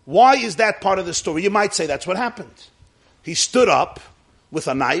 Why is that part of the story? You might say that's what happened. He stood up with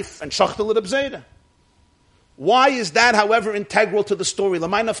a knife and shachtel Reb Zera. Why is that, however, integral to the story?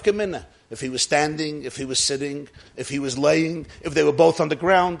 L'may nafka mina. If he was standing, if he was sitting, if he was laying, if they were both on the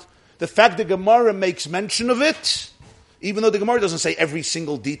ground. The fact that Gemara makes mention of it Even though the Gemara doesn't say every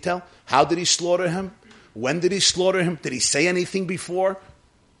single detail. How did he slaughter him? When did he slaughter him? Did he say anything before?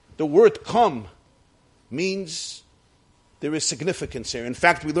 The word come means there is significance here. In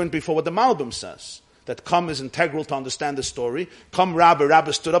fact, we learned before what the Malbim says, that come is integral to understand the story. Come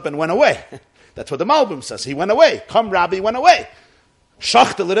Rabbi stood up and went away. That's what the Malbim says. He went away. Come Rabbi went away.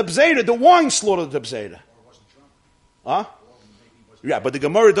 Shachtel Reb Zera, the wine slaughtered Reb Zera. Huh? Yeah, but the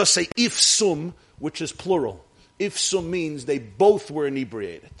Gemara does say ifsum, which is plural. Ifsum means they both were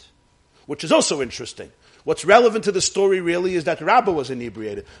inebriated, which is also interesting. What's relevant to the story really is that Rabbi was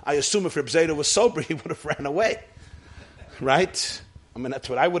inebriated. I assume if Reb Zera was sober, he would have ran away. Right? I mean, that's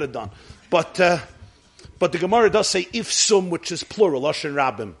what I would have done. But the Gemara does say ifsum, which is plural, Lashon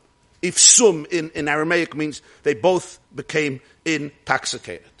Rabbim. Ifsum in Aramaic means they both became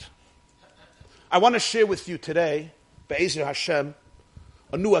intoxicated. I want to share with you today, Be'ezer Hashem,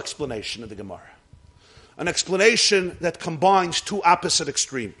 a new explanation of the Gemara. An explanation that combines two opposite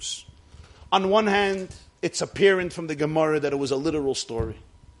extremes. On one hand, it's apparent from the Gemara that it was a literal story.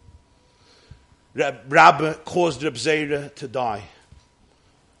 Rabbi caused Reb Zera to die.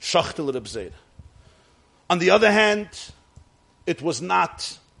 Shachtel Reb Zera. On the other hand, it was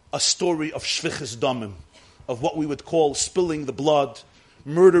not a story of shvichas damim, of what we would call spilling the blood,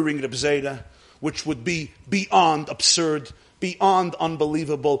 murdering Reb Zera, which would be beyond absurd, beyond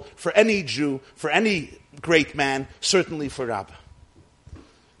unbelievable for any Jew, for any great man, certainly for Rabbi.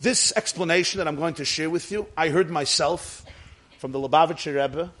 This explanation that I'm going to share with you, I heard myself from the Lubavitcher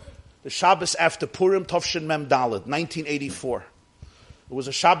Rebbe, the Shabbos after Purim, Tovshin Mem Daled, 1984. It was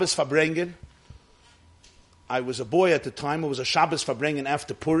a Shabbos Farbrengen. I was a boy at the time. It was a Shabbos Farbrengen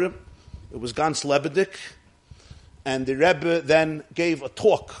after Purim. It was Gans Lebedik. And the Rebbe then gave a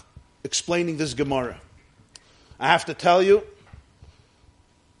talk explaining this Gemara. I have to tell you,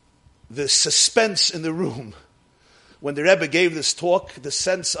 the suspense in the room, when the Rebbe gave this talk, the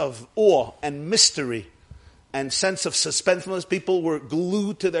sense of awe and mystery and sense of suspensefulness, people were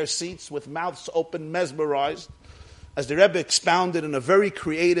glued to their seats with mouths open, mesmerized, as the Rebbe expounded in a very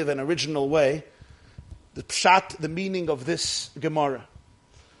creative and original way the pshat, the meaning of this Gemara.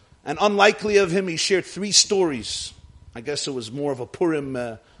 And unlikely of him, he shared three stories. I guess it was more of a Purim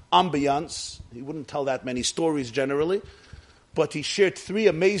ambiance. He wouldn't tell that many stories generally, but he shared three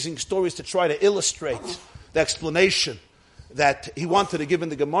amazing stories to try to illustrate the explanation that he wanted to give in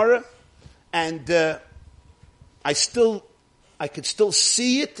the Gemara. And I could still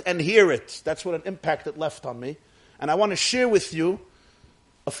see it and hear it. That's what an impact it left on me. And I want to share with you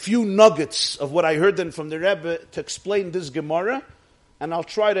a few nuggets of what I heard then from the Rebbe to explain this Gemara, and I'll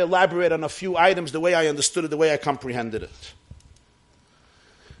try to elaborate on a few items the way I understood it, the way I comprehended it.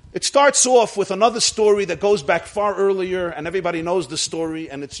 It starts off with another story that goes back far earlier, and everybody knows the story,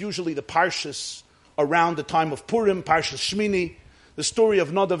 and it's usually the Parshas around the time of Purim, Parshas Shmini, the story of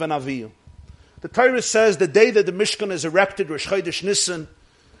Nadav and Avihu. The Torah says the day that the Mishkan is erected, Rosh Chodesh Nisan,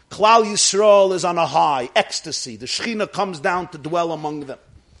 Klal Yisrael is on a high, ecstasy. The Shekhinah comes down to dwell among them.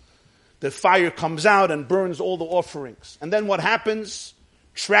 The fire comes out and burns all the offerings. And then what happens?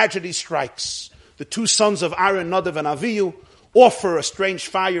 Tragedy strikes. The two sons of Aaron, Nadav and Avihu, offer a strange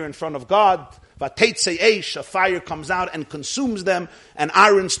fire in front of God. Vateitze Eish, a fire comes out and consumes them, and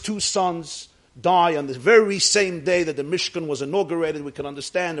Aaron's two sons die on the very same day that the Mishkan was inaugurated. We can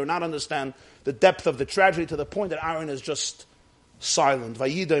understand or not understand the depth of the tragedy to the point that Aaron is just silent.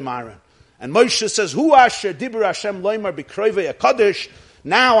 Vayidom Aaron. And Moshe says, Hu asher dibur Hashem loymar b'kroivei HaKadosh.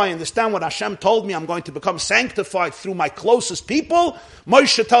 Now I understand what Hashem told me. I'm going to become sanctified through my closest people.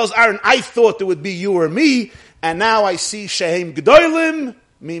 Moshe tells Aaron, I thought it would be you or me. And now I see Shehem G'dolim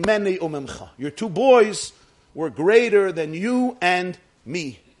mimeni umemcha. Your two boys were greater than you and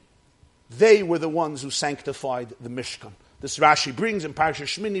me. They were the ones who sanctified the Mishkan. This Rashi brings in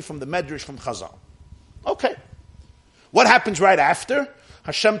Parashas Shmini from the Medrash from Chazal. Okay. What happens right after?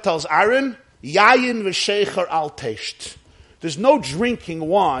 Hashem tells Aaron, Yayin v'sheicher al tesht. There's no drinking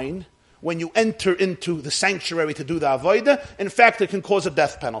wine when you enter into the sanctuary to do the avodah. In fact, it can cause a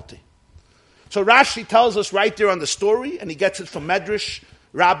death penalty. So Rashi tells us right there on the story, and he gets it from Medrash,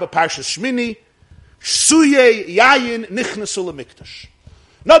 Rabbah Parshas Shmini, Suye Yayin nichnasu lemikdash.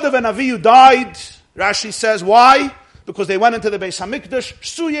 Nadav and Avihu died, Rashi says, why? Because they went into the Beis HaMikdash,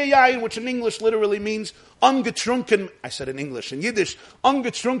 Suye Yayin, which in English literally means ungetrunken, I said in English, in Yiddish,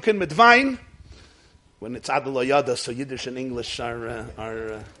 ungetrunken mit Wein. When it's Adel Yada, so Yiddish and English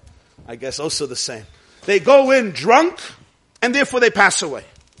are I guess, also the same. They go in drunk, and therefore they pass away.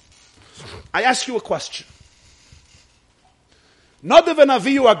 I ask you a question. Nadav and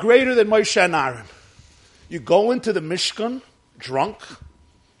Avihu are greater than Moshe and Aaron. You go into the Mishkan drunk,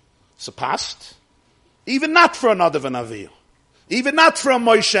 it's a past. Even not for a Nadav and Avihu. Even not for a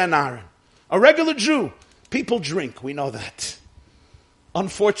Moshe and Aaron. A regular Jew. People drink, we know that.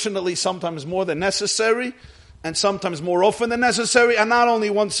 Unfortunately, sometimes more than necessary, and sometimes more often than necessary, and not only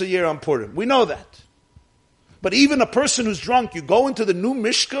once a year on Purim. We know that. But even a person who's drunk, you go into the new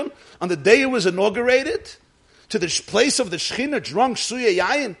Mishkan on the day it was inaugurated, to the place of the Shekhinah, drunk, Suya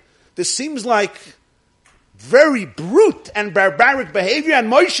Yayin. This seems like very brute and barbaric behavior,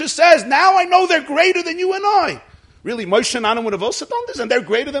 and Moshe says, now I know they're greater than you and I. Really, Moshe and Aaron would have also done this, and they're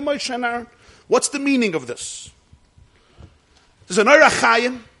greater than Moshe and Aaron? What's the meaning of this? There's an Ohr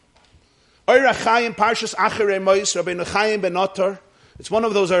HaChaim, Parshas Acharei Mos, Rabbeinu Chaim ben Otter. It's one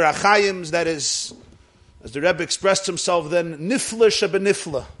of those Ohr HaChaims that is, as the Rebbe expressed himself then, Nifla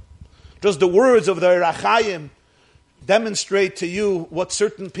Shebenifla. Just the words of the Ohr HaChaim demonstrate to you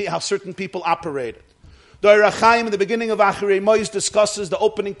how certain people operated. The Ohr HaChaim in the beginning of Acharei Mos discusses the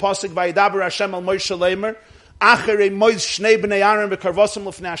opening pasuk, Vayidaber Hashem al Moshe Leimer, Acharei Mos Shnei b'nei Aaron b'karvosim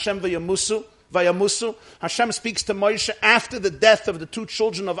l'fnei Hashem vayamusu. Hashem speaks to Moshe after the death of the two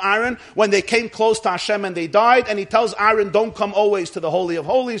children of Aaron, when they came close to Hashem and they died, and he tells Aaron, don't come always to the Holy of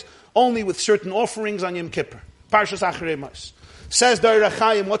Holies, only with certain offerings on Yom Kippur. Parshas Acharei Mos. Says the Ohr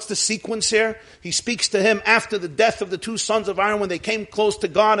HaChaim, what's the sequence here? He speaks to him after the death of the two sons of Aaron, when they came close to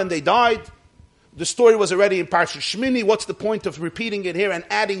God and they died. The story was already in Parshas Shmini. What's the point of repeating it here and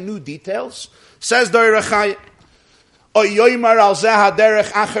adding new details? Says the Ohr HaChaim, here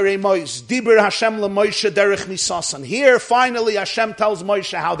finally Hashem tells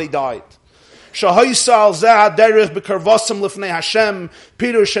Moshe how they died. You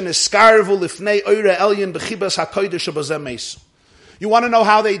want to know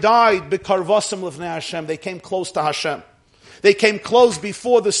how they died? They came close to Hashem. They came close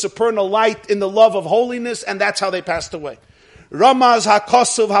before the supernal light in the love of holiness, and that's how they passed away. Ramaz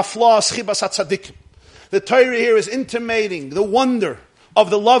hakosov haflas chibas hatzadikim. The Torah here is intimating the wonder of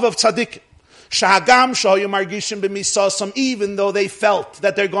the love of tzaddik. Shahagam shahoyu margishim b'misasam, even though they felt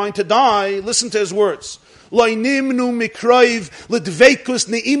that they're going to die. Listen to his words. Lo nimnu mikroiv l'dveikus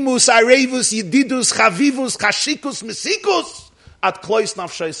neimus arevus yedidus chavivus kashikus mesikus at klois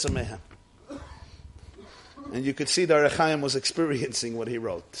nafshay samehem. And you could see that Ohr HaChaim was experiencing what he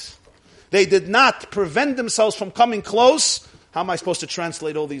wrote. They did not prevent themselves from coming close. How am I supposed to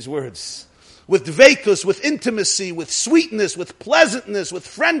translate all these words? With dveikus, with intimacy, with sweetness, with pleasantness, with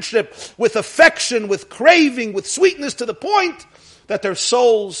friendship, with affection, with craving, with sweetness, to the point that their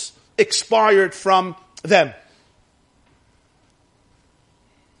souls expired from them.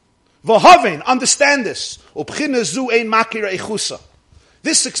 V'haven, understand this.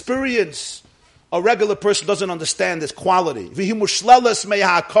 This experience, a regular person doesn't understand this quality.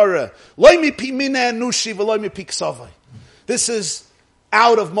 This is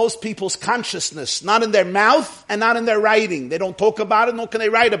out of most people's consciousness, not in their mouth and not in their writing. They don't talk about it, nor can they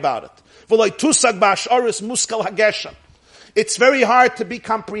write about it. It's very hard to be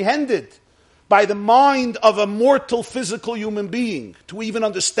comprehended by the mind of a mortal physical human being to even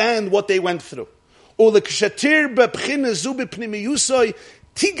understand what they went through. When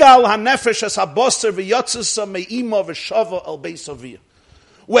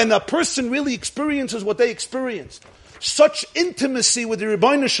a person really experiences what they experienced, such intimacy with the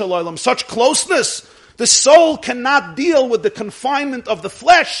Ribbono Shel Olam, such closeness, the soul cannot deal with the confinement of the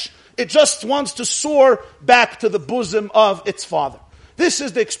flesh. It just wants to soar back to the bosom of its father. This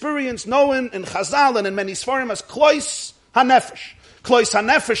is the experience known in Chazal and in many Sfarim as Klois HaNefesh. Klois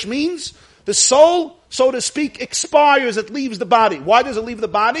HaNefesh means the soul, so to speak, expires, it leaves the body. Why does it leave the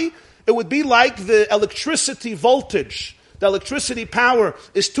body? It would be like the electricity voltage. The electricity power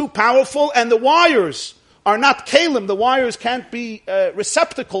is too powerful, and the wires are not kalim. The wires can't be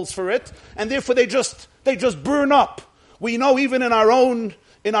receptacles for it, and therefore they just burn up. We know even in our own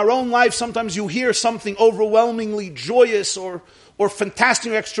life, sometimes you hear something overwhelmingly joyous or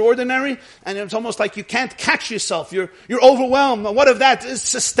fantastic or extraordinary, and it's almost like you can't catch yourself. You're overwhelmed. What if that is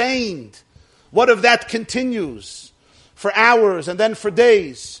sustained? What if that continues for hours and then for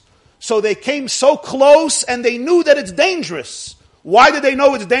days? So they came so close, and they knew that it's dangerous. Why did they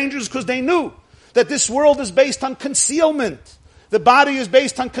know it's dangerous? Because they knew that this world is based on concealment. The body is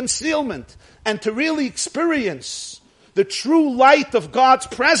based on concealment. And to really experience the true light of God's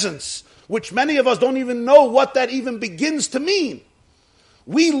presence, which many of us don't even know what that even begins to mean.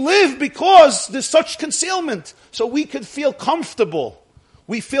 We live because there's such concealment, so we could feel comfortable.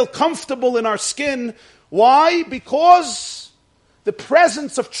 We feel comfortable in our skin. Why? Because the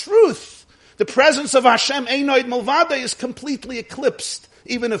presence of truth, the presence of Hashem Einoid Malvada, is completely eclipsed.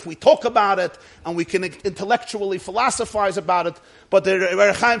 even if we talk about it and we can intellectually philosophize about it. But the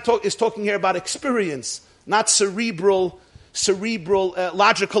Rebbe Chaim is talking here about experience, not cerebral,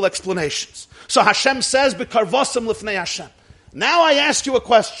 logical explanations. So Hashem says, "B'karvosam lifnei Hashem." Now I ask you a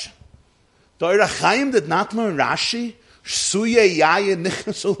question. The Rebbe Chaim did not learn Rashi. Shsuye yayin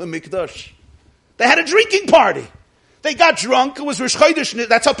nichnasu lemikdash. They had a drinking party. They got drunk. It was Rosh Chodesh.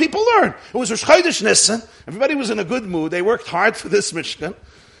 That's how people learn. It was Rosh Chodesh Nisan. Everybody was in a good mood. They worked hard for this Mishkan.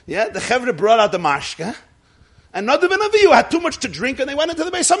 Yeah, the Chevra brought out the mashka. And Nadav and Avihu had too much to drink, and they went into the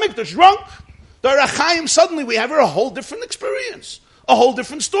Beis HaMikdash drunk. The Rebbe Chaim, suddenly we have a whole different experience, a whole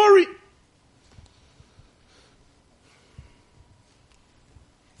different story.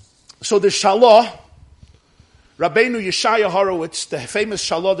 So the Shalah, Rabbeinu Yeshaya Horowitz, the famous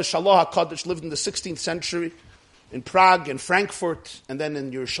Shalah, the Shalah HaKadosh, lived in the 16th century in Prague, in Frankfurt, and then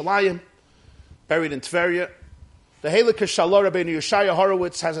in Yerushalayim, buried in Tveria. The Heilige Shalah, Rabbeinu Yeshaya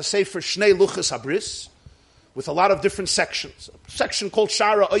Horowitz, has a sefer Shnei Luchas Habris, with a lot of different sections. A section called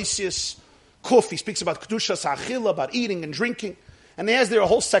Shara Oisius Kuf. He speaks about Kedushas HaAchila, about eating and drinking. And he has there a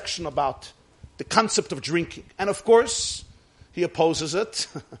whole section about the concept of drinking. And of course, he opposes it.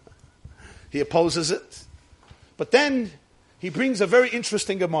 He opposes it. But then he brings a very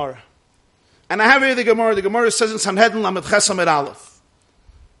interesting Gemara. And I have here the Gemara. The Gemara says in Sanhedrin Lamed Ches Amud Aleph.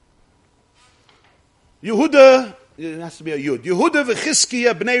 Yehuda, it has to be a Yud. Yehuda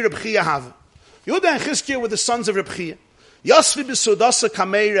v'Chizkiya b'nei Reb Chiya Hava. Yehuda and Chizkiya were the sons of Reb Chiya. Yasvi b'Sudasa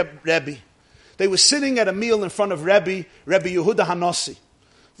kamei Rebbe. They were sitting at a meal in front of Rebbe Yehuda Hanasi.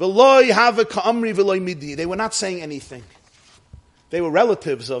 V'loi Hava ka'amri v'loi midi. They were not saying anything. They were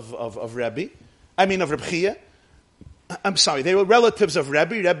relatives of Rebbe. I mean of Reb Chiya. I'm sorry, they were relatives of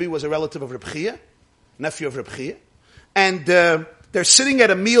Rebbe. Rebbe was a relative of Reb Chiya, nephew of Reb Chiya. And they're sitting at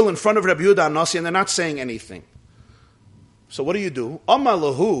a meal in front of Rebbe Yehuda Hanasi and they're not saying anything. So what do? Amar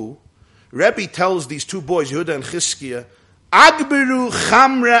lahu, Rebbe tells these two boys, Yehuda and Chizkiya, Agbiru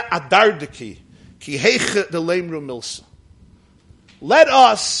chamre adardiki, ki heiche de lemru milsa. Let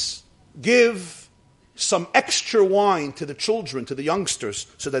us give some extra wine to the children, to the youngsters,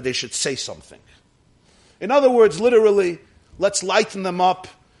 so that they should say something. In other words, literally, let's lighten them up.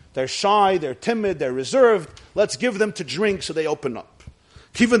 They're shy, they're timid, they're reserved. Let's give them to drink so they open up.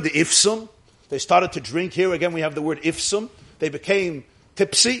 Kivan the ifsum, they started to drink. Here again we have the word ifsum. They became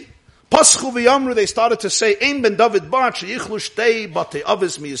tipsy. Paschu v'yamru, they started to say, Ein ben David bar, sheyichlu shtei batei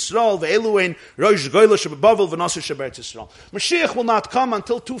avis mi Yisrael, ve'eluein rosh goyla shebebavel v'nasu sheberet Yisrael. Mashiach will not come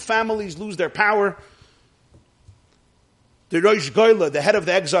until two families lose their power. The Rosh Goyla, the head of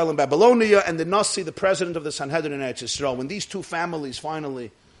the exile in Babylonia, and the Nasi, the president of the Sanhedrin in Eretz Yisrael. When these two families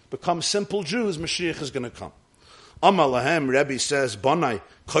finally become simple Jews, Mashiach is going to come. Amar lahem, Rebbe says, Bonai,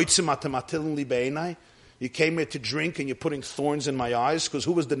 koitzim atem atilin li be'enai. You came here to drink and you're putting thorns in my eyes, because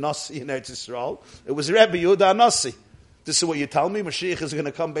who was the Nasi in Eretz Yisrael? It was Rebbe Yehuda Nasi. This is what you tell me? Mashiach is going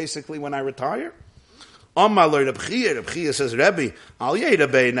to come basically when I retire? Amar lo Reb Chiya says, Rebbe, al yeira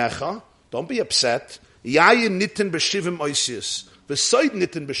be'enecha, don't be upset. Yayin nitten b'shivim oisius. V'soid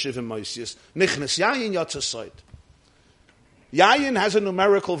nitten b'shivim oisius. Nichnes yayin yatzasoid. Yayin has a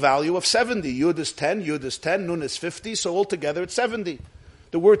numerical value of 70. Yud is 10, Nun is 50, so altogether it's 70.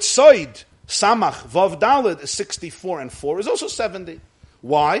 The word soid, samach, vav dalid, is 64, and 4 is also 70.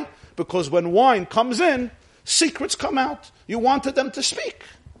 Why? Because when wine comes in, secrets come out. You wanted them to speak.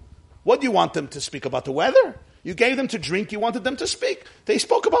 What do you want them to speak about? The weather? You gave them to drink, you wanted them to speak. They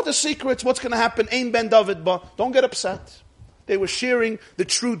spoke about the secrets, what's going to happen. Ein ben David ba. Don't get upset. They were sharing the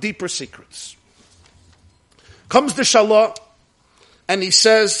true, deeper secrets. Comes the Shalah, and he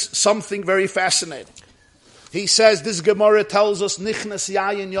says something very fascinating. He says, this Gemara tells us, Nichnas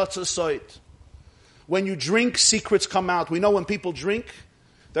yayin yotzasoid. When you drink, secrets come out. We know when people drink,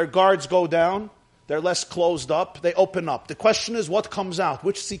 their guards go down, they're less closed up, they open up. The question is, what comes out?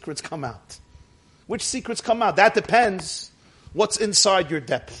 Which secrets come out? Which secrets come out? That depends what's inside your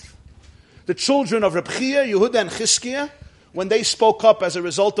depth. The children of Reb Chiya, Yehuda and Chizkiya, when they spoke up as a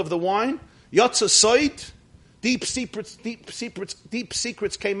result of the wine, Yotza Soid, deep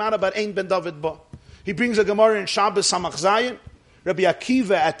secrets came out about Ein ben David ba. He brings a Gemara in Shabbos Samach Zayin. Rabbi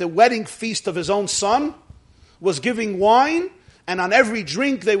Akiva, at the wedding feast of his own son, was giving wine, and on every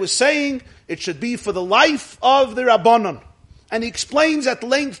drink they were saying, it should be for the life of the Rabbanon. And he explains at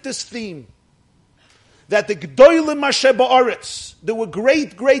length this theme. That the G'dolim Mashe Ba'aretz, there were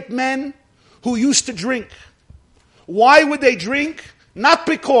great men who used to drink. Why would they drink? Not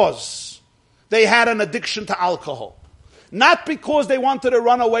because they had an addiction to alcohol. Not because they wanted to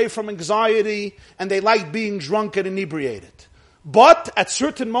run away from anxiety and they liked being drunk and inebriated. But at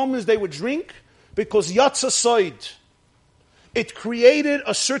certain moments they would drink because Yatza Soid. It created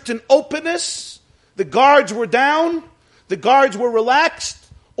a certain openness. The guards were down. The guards were relaxed.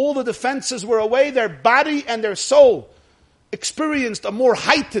 All the defenses were away. Their body and their soul experienced a more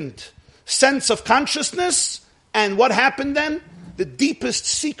heightened sense of consciousness. And what happened then? The deepest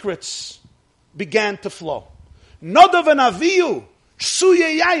secrets began to flow. Nadav and Avihu,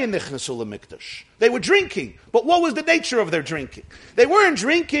 they were drinking. But what was the nature of their drinking? They weren't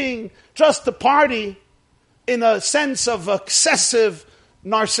drinking just to party in a sense of excessive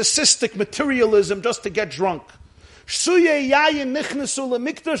narcissistic materialism just to get drunk. Shsuye Yayin Nichnasu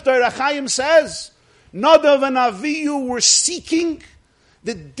Lemikdash, the Rachayim says, Nadav and Avihu were seeking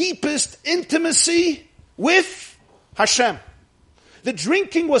the deepest intimacy with Hashem. The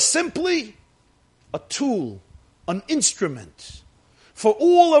drinking was simply a tool, an instrument for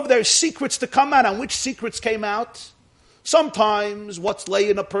all of their secrets to come out. And which secrets came out? Sometimes what's lay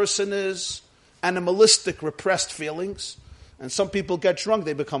in a person is animalistic, repressed feelings. And some people get drunk,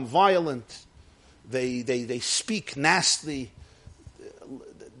 they become violent, they speak nasty,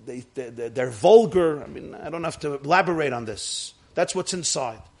 they're vulgar. I mean, I don't have to elaborate on this. That's what's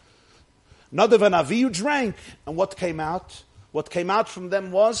inside. Nadav and Avihu drank, and what came out? What came out from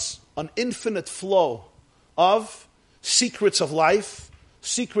them was an infinite flow of secrets of life,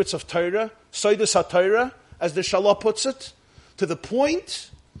 secrets of Torah, Soidos HaTorah, as the Shalah puts it, to the point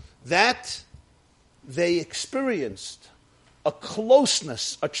that they experienced a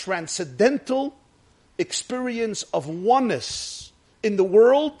closeness, a transcendental experience of oneness in the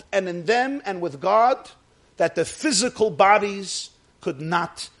world and in them and with God that the physical bodies could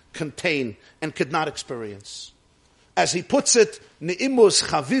not contain and could not experience. As he puts it, Ne'imus,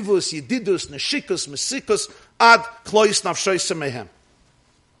 Chavivus, Yedidus, Neshikus, Mesikus, Ad Klois Nafshois Mehem.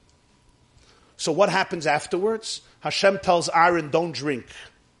 So what happens afterwards? Hashem tells Aaron, don't drink.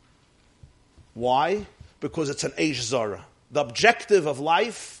 Why? Because it's an Eish Zara. The objective of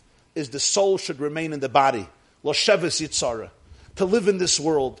life is the soul should remain in the body. Lo Sheves Yitzara. To live in this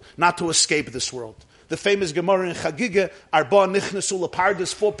world, not to escape this world. The famous Gemara in Chagiga, Arba Nichnesu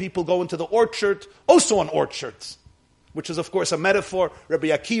Lepardes, 4 people go into the orchard, also an orchard, which is of course a metaphor. Rabbi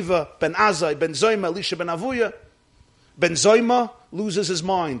Akiva, Ben Azai, Ben Zoyma, Elisha Ben Avuya. Ben Zoyma loses his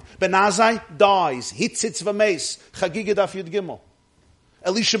mind. Ben Azai dies. Hitzitz v'meis. Chagiga daf Yud Gimel.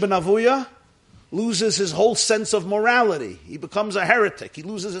 Elisha Ben Avuya loses his whole sense of morality. He becomes a heretic. He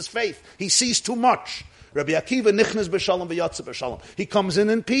loses his faith. He sees too much. Rabbi Akiva, nichnas b'shalom v'yatsa b'shalom. He comes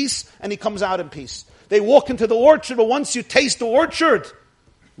in peace, and he comes out in peace. They walk into the orchard, but once you taste the orchard,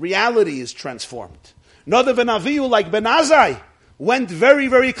 reality is transformed. Nadav and Avihu, like Ben Azai, went very,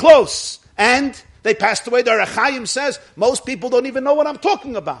 very close, and they passed away. The Rachayim says, most people don't even know what I'm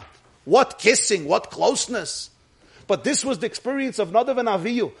talking about. What kissing, what closeness. But this was the experience of Nadav and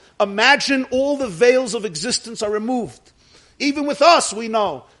Avihu. Imagine all the veils of existence are removed. Even with us, we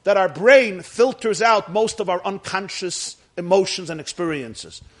know that our brain filters out most of our unconscious emotions and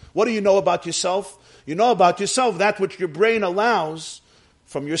experiences. What do you know about yourself? You know about yourself that which your brain allows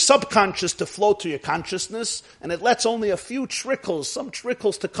from your subconscious to flow to your consciousness, and it lets only a few trickles, some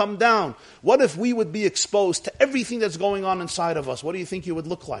trickles to come down. What if we would be exposed to everything that's going on inside of us? What do you think you would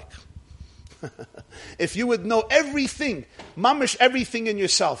look like? If you would know everything, mamish everything in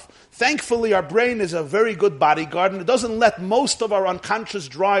yourself. Thankfully, our brain is a very good bodyguard, and it doesn't let most of our unconscious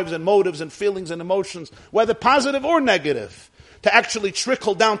drives and motives and feelings and emotions, whether positive or negative, to actually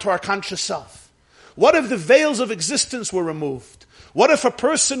trickle down to our conscious self. What if the veils of existence were removed? What if a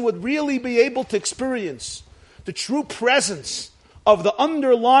person would really be able to experience the true presence of the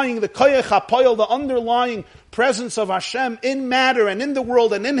underlying, the koyach hapoyel, the underlying presence of Hashem in matter and in the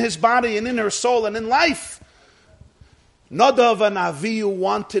world and in his body and in her soul and in life? Nadav and Avihu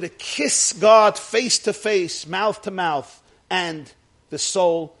wanted to kiss God face to face, mouth to mouth, and the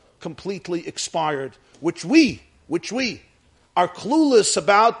soul completely expired, which we are clueless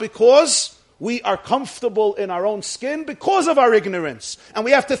about because we are comfortable in our own skin because of our ignorance. And we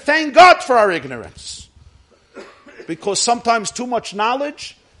have to thank God for our ignorance. Because sometimes too much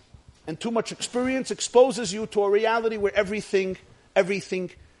knowledge and too much experience exposes you to a reality where everything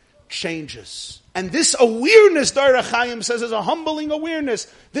changes. And this awareness, Dor HaChaim says, is a humbling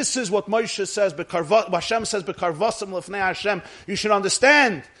awareness. This is what Moshe says, Hashem says, B'karvasim lefnei Hashem. You should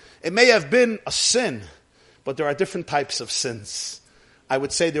understand, it may have been a sin, but there are different types of sins. I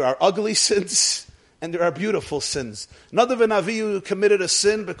would say there are ugly sins and there are beautiful sins. Nadav and Avihu committed a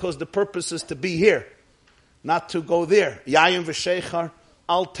sin because the purpose is to be here, not to go there. Yayin v'sheichar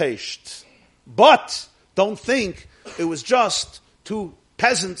al teisht. But don't think it was just 2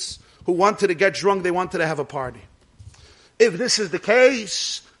 peasants who wanted to get drunk, they wanted to have a party. If this is the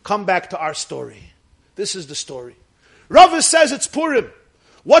case, come back to our story. This is the story. Rava says it's Purim.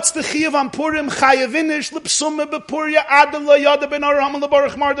 What's the chiyuv on Purim? Chayavinish l'psumah b'Puria adam lo'yada ben Aram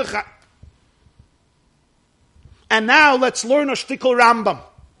l'barach Mardechai. And now let's learn a shtikol Rambam.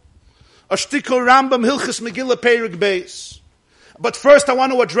 A shtikol Rambam Hilchis Megillah Perek Beis. But first I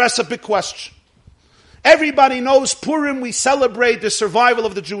want to address a big question. Everybody knows Purim, we celebrate the survival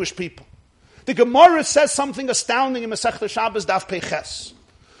of the Jewish people. The Gemara says something astounding in Masechta Shabbos Daf Peiches.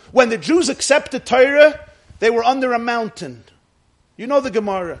 When the Jews accepted Torah, they were under a mountain. You know the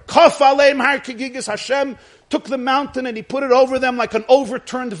Gemara. Kaf aleim har kegigis. Hashem took the mountain and he put it over them like an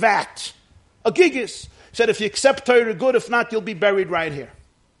overturned vat. A gigis. He said, if you accept Torah, good. If not, you'll be buried right here.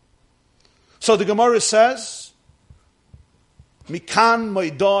 So the Gemara says, Mikan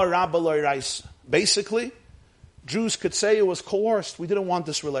moida rabba lo iraisa. Basically, Jews could say it was coerced. We didn't want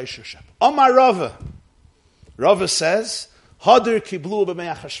this relationship. Amar Rava. Rava says, Hadir kiblu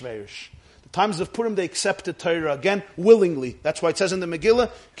b'mei Achashverosh. The times of Purim, they accepted Torah again, willingly. That's why it says in the Megillah,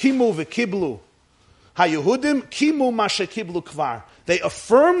 Kimu v'kiblu. HaYehudim, Kimu mashe kiblu kvar. They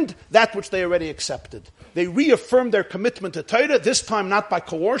affirmed that which they already accepted. They reaffirmed their commitment to Torah, this time not by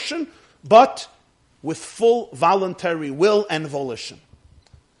coercion, but with full voluntary will and volition.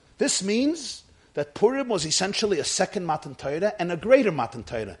 This means that Purim was essentially a second Matan Torah and a greater Matan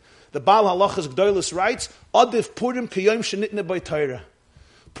Torah. The Baal Halachas Gdoilus writes, Adif Purim kiyom shenitne by Torah.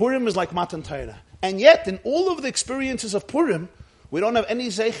 Purim is like Matan Torah. And yet, in all of the experiences of Purim, we don't have any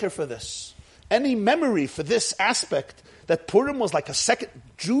zecher for this. Any memory for this aspect, that Purim was like a second.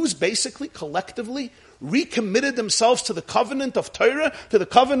 Jews basically, collectively, recommitted themselves to the covenant of Torah, to the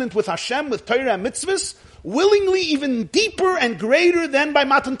covenant with Hashem, with Torah and mitzvahs, willingly even deeper and greater than by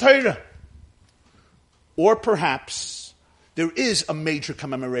Matan Torah. Or perhaps there is a major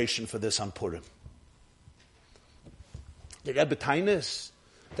commemoration for this on Purim. The Rebbe Tainis,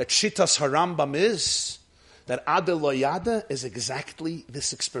 that Shitas Harambam is, that Adel Loyada is exactly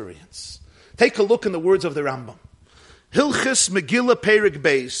this experience. Take a look in the words of the Rambam. Hilchis Megillah Perek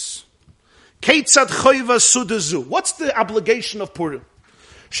Beis. Keitzad Choyva Sudazu. What's the obligation of Purim?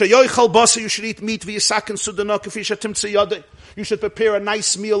 Sheyoichal Basa, you should eat meat v'yisakin sudana k'fi shetim tziyadeh. You should prepare a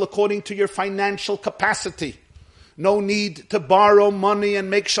nice meal according to your financial capacity. No need to borrow money and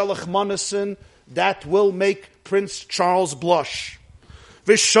make shalach manasin. That will make Prince Charles blush.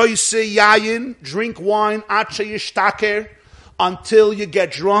 V'shoyse yayin, drink wine, ache yishtaker, until you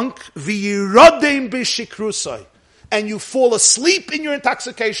get drunk. V'yirodem b'shikrusay, and you fall asleep in your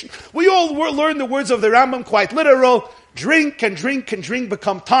intoxication. We all learn the words of the Rambam quite literal. Drink and drink and drink,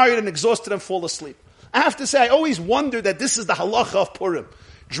 become tired and exhausted and fall asleep. I have to say, I always wonder that this is the halacha of Purim.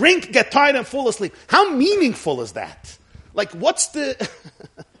 Drink, get tired and fall asleep. How meaningful is that? Like, what's the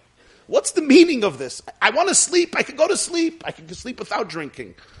meaning of this? I want to sleep, I can go to sleep. I can sleep without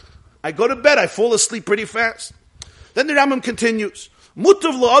drinking. I go to bed, I fall asleep pretty fast. Then the Rambam continues.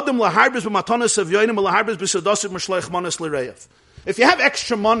 If you have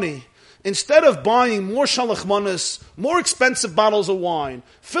extra money, instead of buying more shalach manas, more expensive bottles of wine,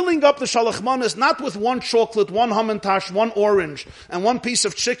 filling up the shalach manas not with one chocolate, one hamantash, one orange, and one piece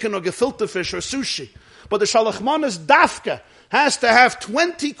of chicken or gefilte fish or sushi, but the shalach manas dafka has to have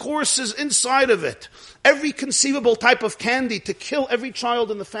 20 courses inside of it. Every conceivable type of candy to kill every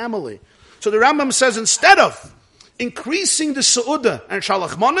child in the family. So the Rambam says, instead of increasing the Seudah and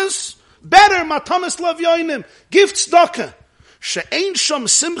Shalach Manas, better Matanas Lavyoinim, give tzedakah. She'ein sham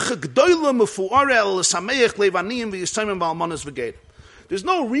simcha gdoila mefu'are el sameach levanim v'yisayim ba'almanas v'geid. There's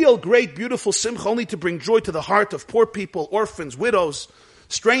no real great beautiful simcha only to bring joy to the heart of poor people, orphans, widows,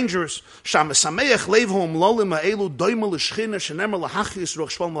 strangers. Sham sameach levhom lolim ha'elu doima l'shchina shenemer l'hachis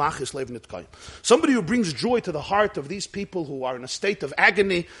roch shval l'hachis lev nitkayim. Somebody who brings joy to the heart of these people who are in a state of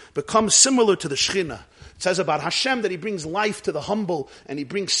agony becomes similar to the Shechina. It says about Hashem that He brings life to the humble and He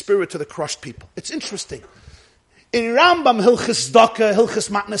brings spirit to the crushed people. It's interesting. In Rambam, Hilchis Daka, Hilchis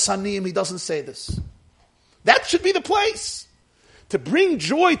Matnes Aniyim, he doesn't say this. That should be the place. To bring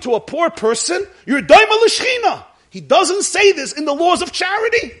joy to a poor person, you're Daima L'Shechina. He doesn't say this in the laws of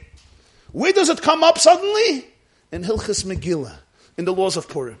charity. Where does it come up suddenly? In Hilchis Megillah, in the laws of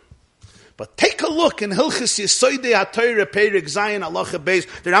Purim. But take a look in Hilchis Yesoidei HaTorah Perek Zayin Halacha Beis.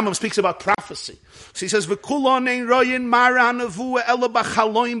 The Rambam speaks about prophecy. So he says, "V'kulon ein royin mara hanavua ela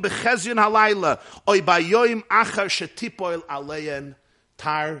b'chaloim b'chezyon halayla oy bayoyim achar shetipoil aleyen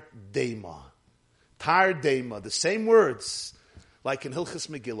tar dema." Tar dema, the same words like in Hilchis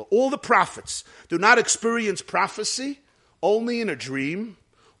Megillah. All the prophets do not experience prophecy only in a dream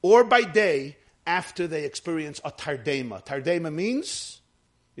or by day after they experience a tardema. Tardema means,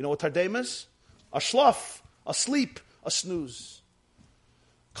 you know what tardema is? A shlaf, a sleep, a snooze.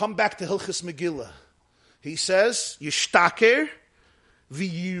 Come back to Hilchis Megillah. He says, Yishtaker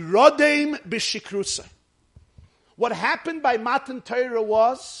v'yirodem b'shikrusa. What happened by Matan Torah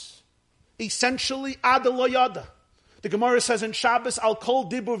was essentially Ad lo yada. The Gemara says in Shabbos, Al kol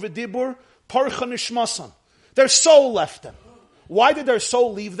dibur v'dibur parcha nishmasan. Their soul left them. Why did their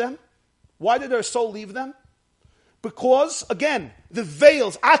soul leave them? Why did their soul leave them? Because, again, the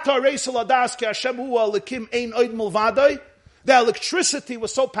veils, the electricity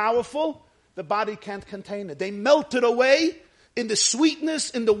was so powerful, the body can't contain it. They melted away in the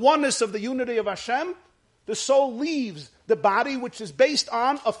sweetness, in the oneness of the unity of Hashem. The soul leaves the body, which is based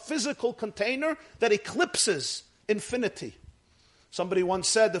on a physical container that eclipses infinity. Somebody once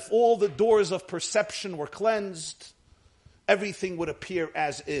said, if all the doors of perception were cleansed, everything would appear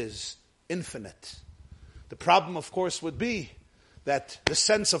as is, infinite. The problem, of course, would be that the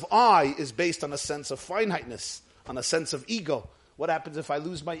sense of I is based on a sense of finiteness, on a sense of ego. What happens if I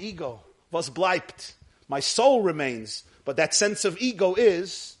lose my ego? Was bleibt? My soul remains, but that sense of ego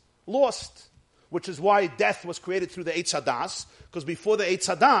is lost, which is why death was created through the Eitz Hadas, because before the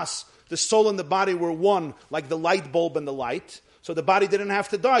Eitz Hadas, the soul and the body were one, like the light bulb and the light, so the body didn't have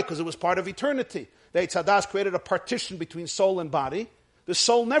to die because it was part of eternity. The Eitz Hadas created a partition between soul and body. The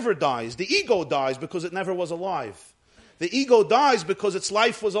soul never dies. The ego dies because it never was alive. The ego dies because its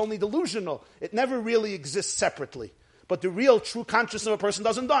life was only delusional. It never really exists separately. But the real true consciousness of a person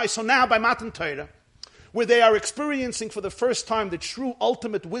doesn't die. So now by Matan Torah, where they are experiencing for the first time the true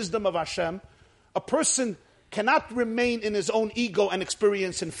ultimate wisdom of Hashem, a person cannot remain in his own ego and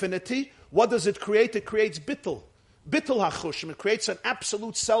experience infinity. What does it create? It creates bittul. Bittul hachushim. It creates an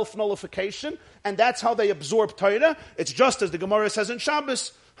absolute self-nullification, and that's how they absorb Torah. It's just as the Gemara says in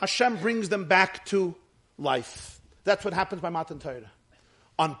Shabbos, Hashem brings them back to life. That's what happens by Matan Torah.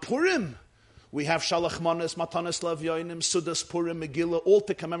 On Purim, we have Shalach Manas, Matanas Lavyoinim, Sudas Purim, Megillah, all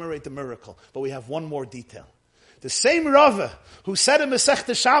to commemorate the miracle. But we have one more detail. The same Rava who said in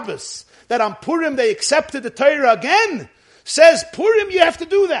Masechta Shabbos that on Purim they accepted the Torah again, says Purim you have to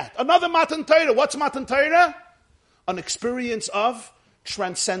do that. Another Matan Torah. What's Matan Torah? An experience of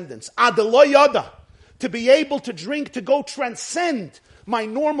transcendence. Adelo yada. To be able to drink, to go transcend my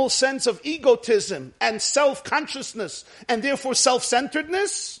normal sense of egotism and self-consciousness and therefore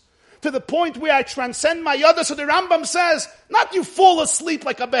self-centeredness to the point where I transcend my yada. So the Rambam says, not you fall asleep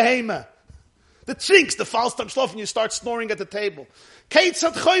like a behemoth. The trinks, the falstam shlof, and you start snoring at the table. It's the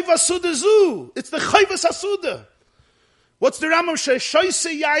chayvas asuda. What's the Rambam say?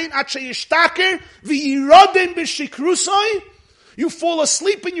 You fall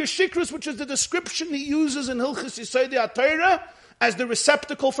asleep in your shikrus, which is the description he uses in Hilchis Yisodei HaTorah as the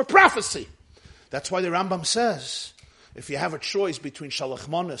receptacle for prophecy. That's why the Rambam says, if you have a choice between Shalach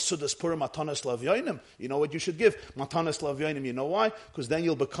Manas, Sudas Purim, Matanas Lavyoinim, you know what you should give? Matanas Lavyoinim. You know why? Because then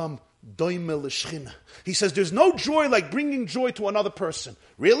you'll become Doime L'Shchina. He says there's no joy like bringing joy to another person.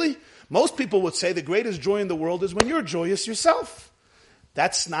 Really? Most people would say the greatest joy in the world is when you're joyous yourself.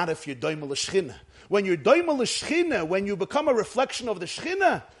 That's not if you're Doime L'Shchina. When you're Doime L'Shchina, when you become a reflection of the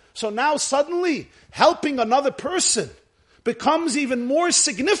Shchina, so now suddenly helping another person becomes even more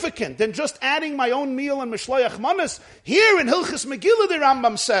significant than just adding my own meal and Mishloach Manas. Here in Hilchis Megillah, the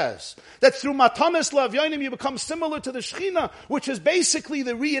Rambam says that through Matanas Lavyoinim you become similar to the Shechina, which is basically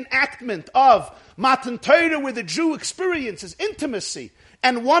the reenactment of Matan Torah, where the Jew experiences intimacy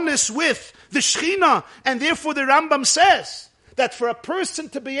and oneness with the Shechina. And therefore the Rambam says that for a person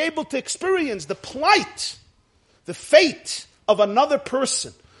to be able to experience the plight, the fate of another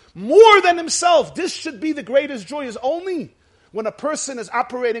person, more than himself, this should be the greatest joy, is only when a person is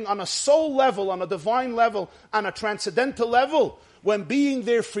operating on a soul level, on a divine level, on a transcendental level, when being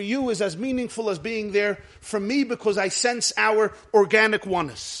there for you is as meaningful as being there for me, because I sense our organic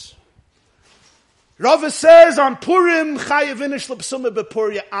oneness. Rava says on Purim, comes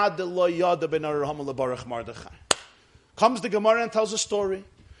the Gemara and tells a story.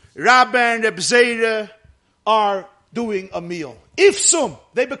 Rabbi and Reb Zera are doing a meal. Ifsum,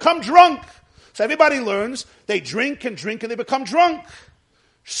 they become drunk. So everybody learns, they drink and they become drunk.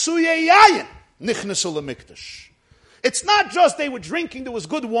 Suyeyayin, nichnasu lemikdash. It's not just they were drinking, there was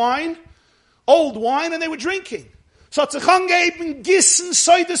good wine, old wine, and they were drinking. So tzachangeben gissen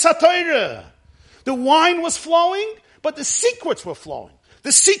soides haTorah. The wine was flowing, but the secrets were flowing.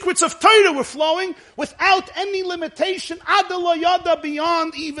 The secrets of Torah were flowing without any limitation, adala yada,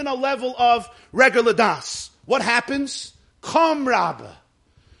 beyond even a level of regular das. What happens? Come Rabbah.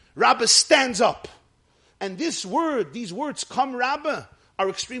 Rabbah stands up. And these words, come Rabbah, are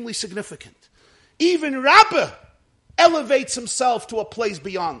extremely significant. Even Rabbah elevates himself to a place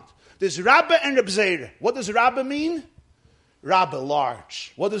beyond. There's Rabbah and Reb Zera. What does Rabbah mean? Rabbah,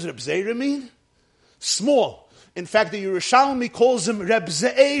 large. What does Reb Zera mean? Small. In fact, the Yerushalmi calls him Reb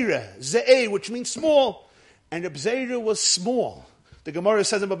Ze'era, Ze'er, which means small. And Reb Ze'era was small. The Gemara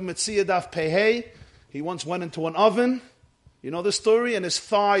says about Metzia Daf Pehei, he once went into an oven. You know the story? And his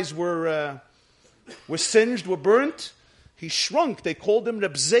thighs were singed, were burnt. He shrunk. They called him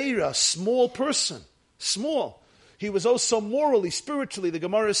Reb Ze'era, small person. Small. He was also morally, spiritually. The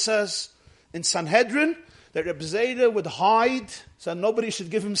Gemara says in Sanhedrin that Reb Ze'era would hide so nobody should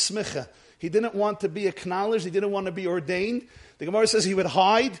give him smicha. He didn't want to be acknowledged. He didn't want to be ordained. The Gemara says he would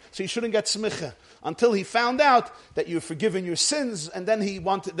hide so he shouldn't get smicha until he found out that you're forgiven your sins, and then he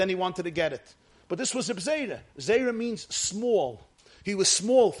wanted to get it. But this was Reb Ze'era. Ze'era means small. He was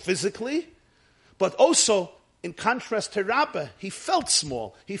small physically, but also, in contrast to Rabbah, he felt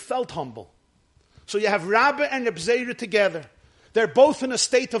small. He felt humble. So you have Rabbah and Reb Ze'era together. They're both in a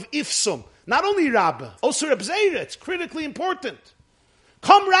state of ifsum. Not only Rabbah, also Reb Ze'era. It's critically important.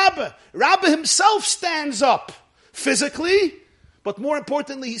 Come Rabbah. Rabbah himself stands up physically, but more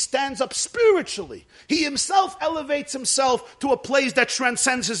importantly, he stands up spiritually. He himself elevates himself to a place that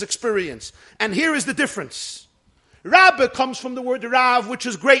transcends his experience. And here is the difference. Rabbah comes from the word Rav, which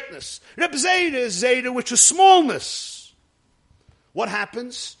is greatness. Reb Ze'era is Ze'era, which is smallness. What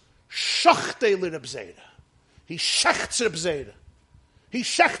happens? Shachte li Reb Ze'era. He shechts Reb Ze'era. He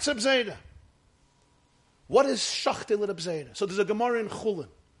shechts Reb Ze'era. What is shachte li Reb Ze'era? So there's a Gemara in Chulin.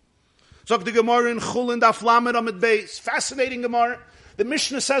 Zog the Gemara in Chulin, Daf Lamed Amid Beis. Fascinating Gemara. The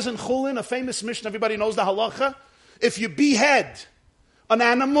Mishnah says in Chulin, a famous Mishnah, everybody knows the halacha, if you behead an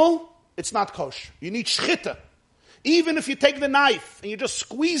animal, it's not kosher. You need shchita. Even if you take the knife and you just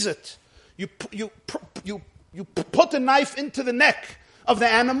squeeze it, you put the knife into the neck of the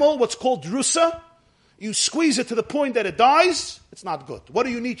animal, what's called drusa, you squeeze it to the point that it dies, it's not good. What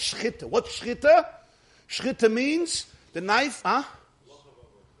do you need shchita? What's shchita? Shchita means the knife,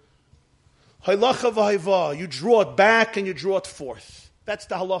 Halacha v'haiva. You draw it back and you draw it forth. That's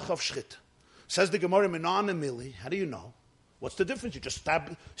the halacha of shchita. Says the Gemara, Minan Emili. How do you know? What's the difference? You just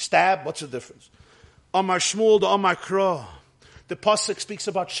stab. What's the difference? Amar Shmuel to Amar Kra. The pasuk speaks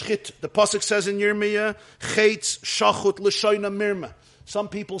about shchita. The pasuk says in Yirmiyah, Chetz shachut l'shoyna mirma. Some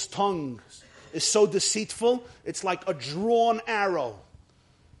people's tongue is so deceitful, it's like a drawn arrow.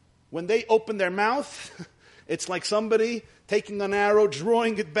 When they open their mouth, it's like somebody taking an arrow,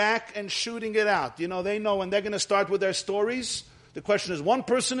 drawing it back, and shooting it out. You know, they know when they're going to start with their stories, the question is, one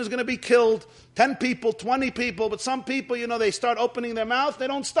person is going to be killed, 10 people, 20 people, but some people, you know, they start opening their mouth, they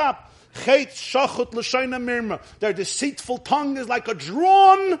don't stop. Their deceitful tongue is like a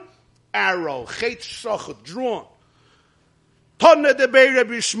drawn arrow. Drawn.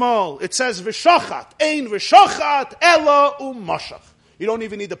 It says, V'shachat, ein v'shachat, ela u'mashach. You don't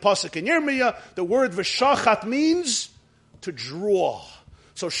even need the pasuk in Yirmiyah. The word v'shachat means to draw.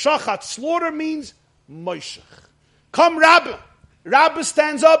 So shachat, slaughter, means moishach. Come Rabbah. Rabbah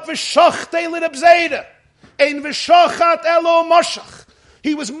stands up, v'shachtei li Reb Ze'era. Ein v'shachat elo moshach.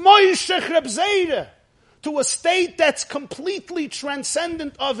 He was moishach Reb Ze'era to a state that's completely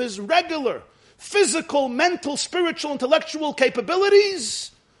transcendent of his regular physical, mental, spiritual, intellectual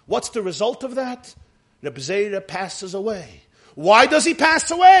capabilities. What's the result of that? Reb Ze'era passes away. Why does he pass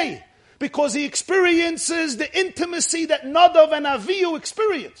away? Because he experiences the intimacy that Nadav and Avihu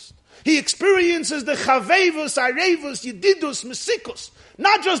experienced. He experiences the chavevus, arevus, yedidus, mesikus.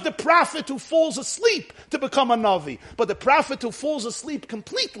 Not just the prophet who falls asleep to become a Navi, but the prophet who falls asleep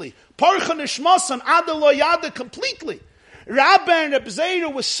completely. Parcha nishmasan, adalo yada, completely. Rabbah and Reb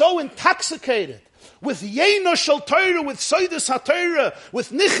Ze'era was so intoxicated with Yena Shel Torah, with Soidus HaTorah,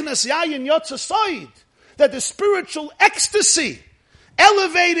 with Nichnas Yayin Yotza Soid, that the spiritual ecstasy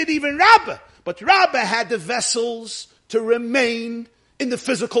elevated even Rabbah. But Rabbah had the vessels to remain in the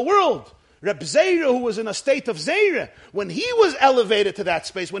physical world. Reb Ze'era, who was in a state of Ze'era, when he was elevated to that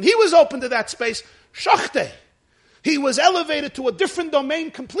space, when he was open to that space, shachte, he was elevated to a different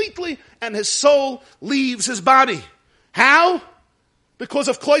domain completely, and his soul leaves his body. How? Because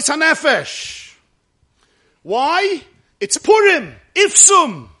of Klois HaNefesh. Why? It's Purim,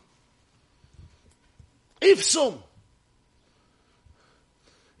 Ifsum. Ifsum.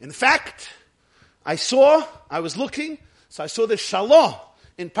 In fact, I was looking, so I saw the Shalah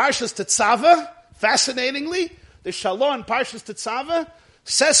in Parshas Tetzaveh. Fascinatingly, the Shalah in Parshas Tetzaveh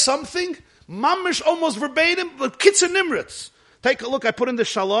says something, mamish almost verbatim, but Kitzur Nimritz. Take a look, I put in the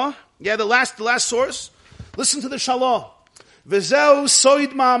Shalah. Yeah, the last source. Listen to the Shalah. V'zeu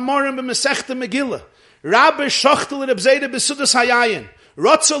soid ma'amorim b'mesechta Megillah. Rabbi shachtel Reb Ze'era b'sudas hayayin.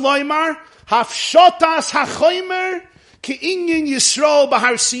 Rotza loymar, hafshotas hachoymer, ki inyin Yisrael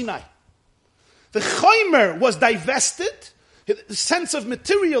b'har Sinai. The choymer was divested. The sense of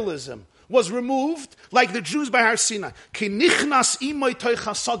materialism was removed, like the Jews by Har Sinai. Ki nichnas imoy toich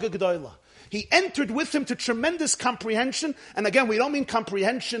hasaga g'doila. He entered with him to tremendous comprehension, and again, we don't mean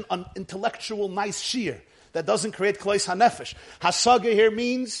comprehension on intellectual nice sheer. That doesn't create klois hanefesh. Hasaga here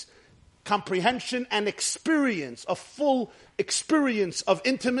means comprehension and experience, a full experience of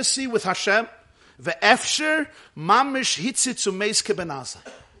intimacy with Hashem. Ve'efsher mamish hitzitzu meis ke Ben Azai.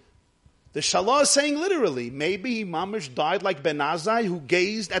 The Shalah is saying literally, maybe he mamish died like Ben Azai who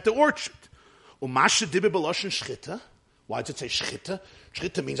gazed at the orchard. Umashe dibe beloshen shchita. Why does it say shchita?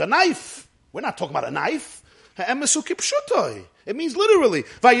 Shchita means a knife. We're not talking about a knife. Ha'emesu kipshutoi. It means literally.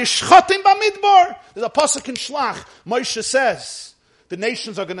 Vayishchotim bamidbar. There's a pasuk in Shlach. Moshe says, the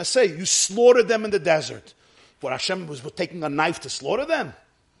nations are going to say, you slaughtered them in the desert. But Hashem was taking a knife to slaughter them.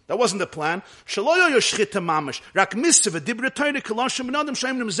 That wasn't the plan. Shaloyo yoshchita mamish. Rak mitzvah dibre toyne koloshim benadam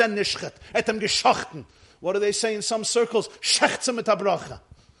sheimnim zen nishchet. Etem geschochten. What do they say in some circles? Shechtza mit habracha.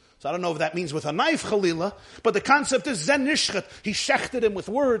 So I don't know if that means with a knife, Chalila, but the concept is zen nishchet. He shechted him with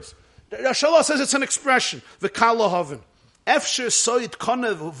words. Shalah says it's an expression. V'kala haven. Efsher soit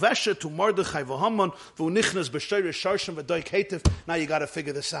konev uveshe to Mordechai v'Haman v'unichnas b'sheirish sharshim v'doik hetiv. Now you got to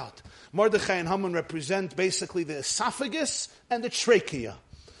figure this out. Mordechai and Haman represent basically the esophagus and the trachea.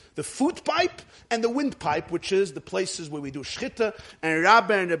 The food pipe and the windpipe, which is the places where we do shchita. And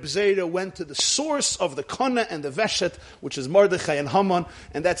Rabbi and Reb Zera went to the source of the kona and the veshet, which is Mordechai and Haman,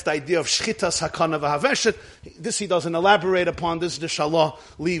 and that's the idea of shchitas hakana v'haveshet. This he doesn't elaborate upon. This the Shalah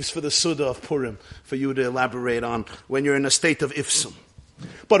leaves for the Suda of Purim for you to elaborate on when you're in a state of ifsum.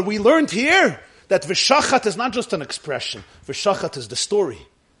 But we learned here that v'shachat is not just an expression. V'shachat is the story.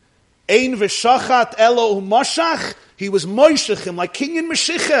 Ein v'shachat elo u'mashach. He was moishech him, like king in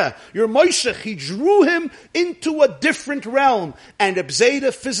Meshicha. You're moishech. He drew him into a different realm. And Reb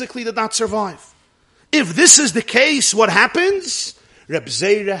Zera physically did not survive. If this is the case, what happens? Reb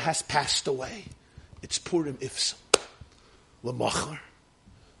Zera has passed away. It's Purim Ifsum. L'machar.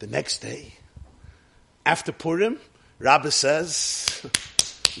 The next day. After Purim, Rabbi says,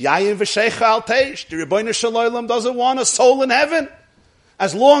 Yayin v'sheicha al teish. The Rebbeinu Shel Olam doesn't want a soul in heaven.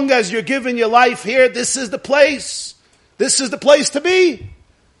 As long as you're giving your life here, this is the place. This is the place to be. He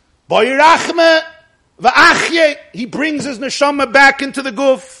brings his neshama back into the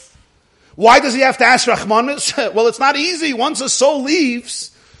guf. Why does he have to ask Rachmanis? Well, it's not easy. Once a soul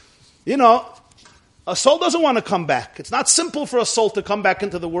leaves, a soul doesn't want to come back. It's not simple for a soul to come back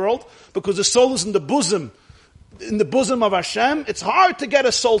into the world because the soul is in the bosom of Hashem. It's hard to get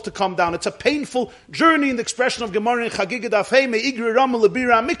a soul to come down. It's a painful journey in the expression of Gemara in Chagiga Daf Hey, Me'igri Rama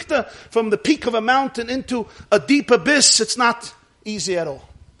Lebira Mikta, from the peak of a mountain into a deep abyss. It's not easy at all.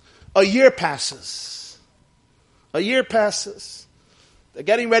 A year passes. They're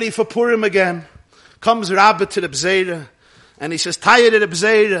getting ready for Purim again. Comes Rabbi to Reb Zera, and he says, Tayed Reb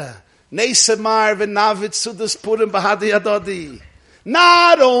Zera, Neisemar v'navit sudas Purim b'hadi adodi.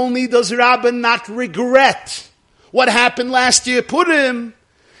 Not only does Rabbi not regret what happened last year, Purim,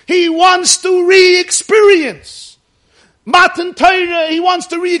 he wants to re-experience Matan Torah. He wants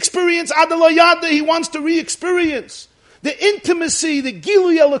to re-experience Adalayada. He wants to re-experience the intimacy, the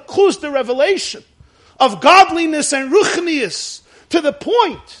Gilui Elokus, the revelation of godliness and ruchnius to the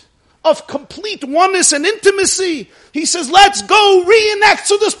point of complete oneness and intimacy. He says, let's go reenact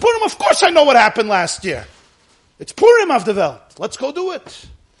Sudas Purim. Of course I know what happened last year. It's Purim I've developed. Let's go do it.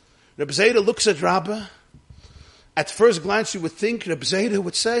 Reb Zera looks at Rabbi. At first glance, you would think Reb Zera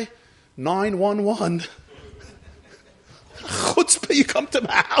would say, 911. Chutzpah, you come to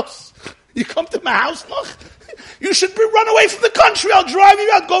my house. You come to my house, look. You should run away from the country. I'll drive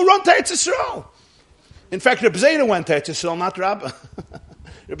you out. Go run to Eretz Yisrael. In fact, Reb Zera went to Eretz Yisrael, not Rabbi.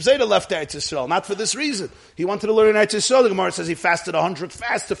 Reb Zera left Eretz Yisrael, not for this reason. He wanted to learn Eretz Yisrael. The Gemara says he fasted 100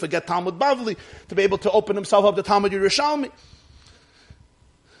 fasts to forget Talmud Bavli, to be able to open himself up to Talmud Yerushalmi.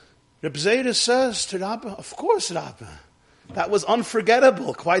 Reb Zera says to Rabbi, of course, Rabbi. That was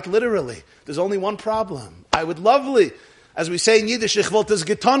unforgettable, quite literally. There's only one problem. I would lovely, as we say in Yiddish, ich wollte es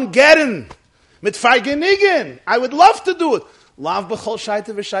getan gern, mit feigenigen. I would love to do it. Lav b'chol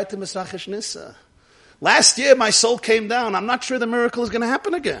shaita v'shaita misrachish nisa. Last year, my soul came down. I'm not sure the miracle is going to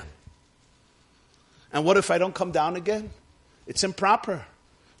happen again. And what if I don't come down again? It's improper.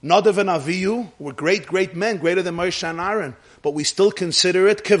 Nadav and Avihu were great, great men, greater than Moshe and Aaron, but we still consider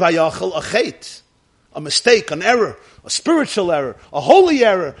it kivayachal a chet, a mistake, an error, a spiritual error, a holy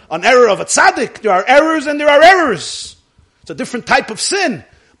error, an error of a tzaddik. There are errors and there are errors. It's a different type of sin,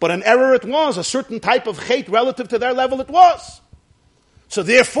 but an error it was, a certain type of chet relative to their level it was. So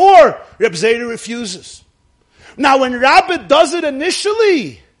therefore, Reb Zera refuses. Now when Rabbi does it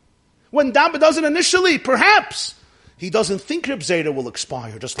initially, perhaps he doesn't think Reb Zera will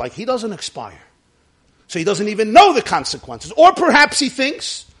expire, just like he doesn't expire. So he doesn't even know the consequences. Or perhaps he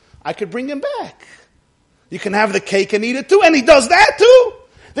thinks, I could bring him back. You can have the cake and eat it too. And he does that too.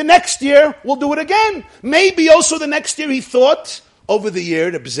 The next year, we'll do it again. Maybe also the next year he thought, over the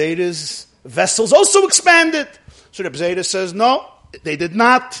year, Reb Zera's vessels also expanded. So Reb Zera says, no, they did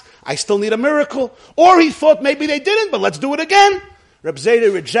not. I still need a miracle. Or he thought maybe they didn't, but let's do it again. Reb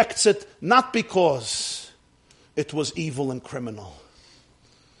Zera rejects it, not because it was evil and criminal.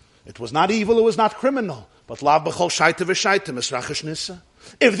 It was not evil, it was not criminal. But lav b'chol shaita v'shaita misrachish nisa.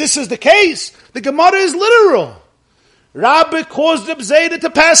 If this is the case, the Gemara is literal. Rabbi caused Reb Zera to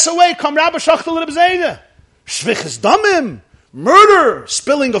pass away. Come Rabbi Shachtel Reb Zera. Shvichas damim, murder,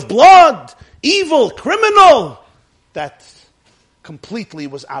 spilling of blood, evil, criminal. That completely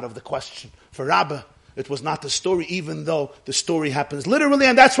was out of the question. For Rabbi, it was not the story, even though the story happens literally.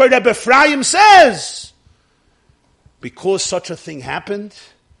 And that's why Rebbe Ephraim says, because such a thing happened,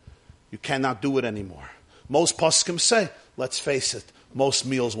 you cannot do it anymore. Most poskim say, let's face it, most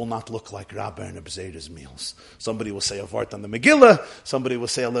meals will not look like Rabbi and Reb Zera's meals. Somebody will say a vart on the Megillah, somebody will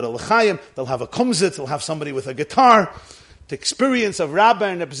say a little l'chaim, they'll have a kumzit, they'll have somebody with a guitar. The experience of Rabbi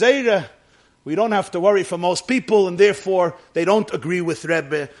and Reb Zera, we don't have to worry for most people, and therefore they don't agree with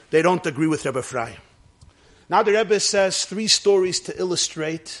Rebbe Ephraim. Now the Rebbe says 3 stories to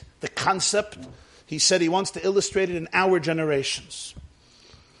illustrate the concept. He said he wants to illustrate it in our generations.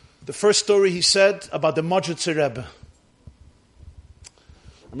 The first story he said about the Modzitzer Rebbe.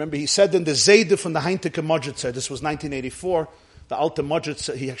 Remember, he said in the Zayde from the Heintige Modzitzer, this was 1984, the Alte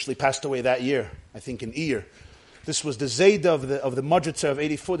Modzitzer, he actually passed away that year, I think in Iyar. This was the Zayde of the Modzitzer of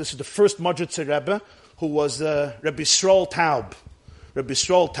 84. This is the first Modzitzer Rebbe, who was Rabbi Yisrael Taub. Rabbi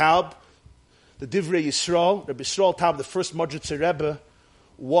Yisrael Taub, the Divrei Yisrael, Rabbi Yisrael Taub, the first Modzitzer Rebbe,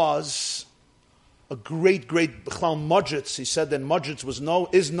 was a great B'chlal Modzitz. He said that Modzitz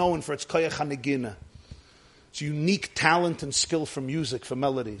is known for its koyach hanegina. It's unique talent and skill for music, for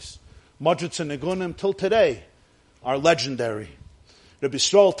melodies. Modzitz and Negunim, till today, are legendary. Rabbi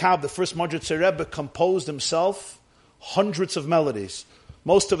Yisrael Taub, the first Modzitzer Rebbe, composed himself hundreds of melodies.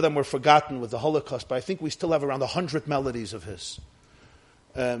 Most of them were forgotten with the Holocaust, but I think we still have around 100 melodies of his.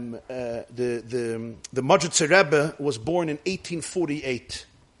 The Modzitzer Rebbe was born in 1848.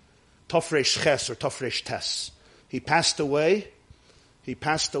 Tofresh Ches or Tofresh Tes. He passed away in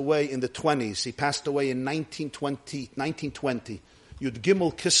the 20s. He passed away in 1920. Yud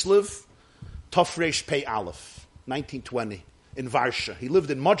Gimel Kislev, Tofresh Pei Aleph, 1920, in Varsha. He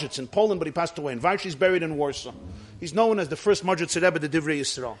lived in Modzitz in Poland, but he passed away in Varsha. He's buried in Warsaw. He's known as the first Modzitzer Rebbe, the Divrei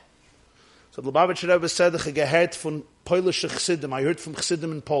Yisrael. So the Lubavitcher Rebbe said, from Polish Chassidim, I heard from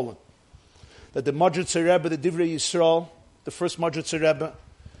Chassidim in Poland, that the Modzitzer Rebbe, the Divrei Yisrael, the first Modzitzer Rebbe,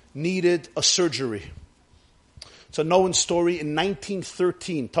 needed a surgery. It's a known story. In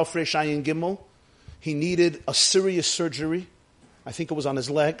 1913, Tafresh Ayin Gimel, he needed a serious surgery. I think it was on his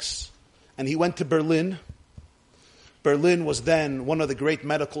legs. And he went to Berlin. Berlin was then one of the great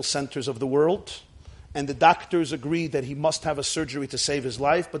medical centers of the world. And the doctors agreed that he must have a surgery to save his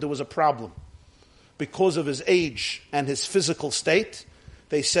life, but there was a problem. Because of his age and his physical state,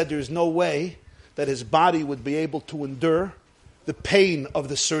 they said there's no way that his body would be able to endure the pain of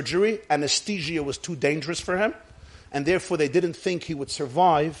the surgery. Anesthesia was too dangerous for him, and therefore they didn't think he would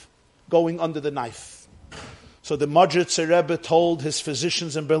survive going under the knife. So the Modzitzer Rebbe told his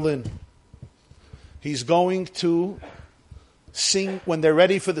physicians in Berlin, he's going to sing, when they're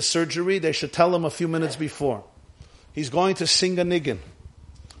ready for the surgery, they should tell him a few minutes before. He's going to sing a niggin,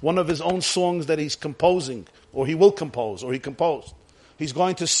 one of his own songs that he's composing, or he will compose, or he composed. He's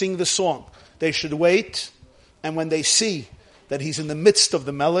going to sing the song. They should wait, and when they see that he's in the midst of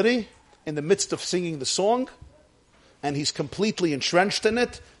the melody, in the midst of singing the song, and he's completely entrenched in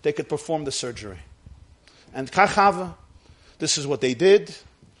it, they could perform the surgery. And Kachava, this is what they did.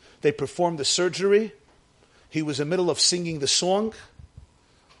 They performed the surgery. He was in the middle of singing the song.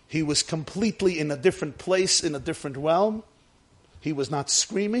 He was completely in a different place, in a different realm. He was not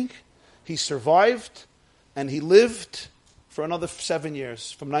screaming. He survived, and he lived for another 7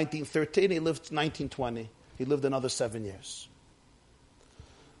 years. From 1913, he lived to 1920. He lived another 7 years.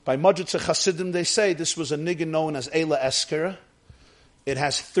 By Modzitzer Chassidim, they say this was a niggin known as Eila Eskera. It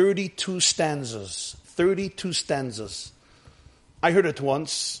has 32 stanzas. 32 stanzas. I heard it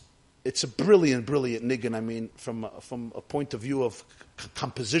once. It's a brilliant niggin. I mean, from a point of view of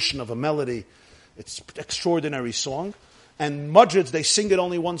composition of a melody, it's an extraordinary song. And Modzitz, they sing it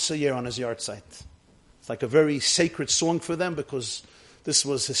only once a year on his yard site. It's like a very sacred song for them because this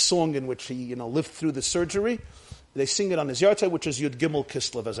was his song in which he, lived through the surgery. They sing it on his yard site, which is Yud Gimel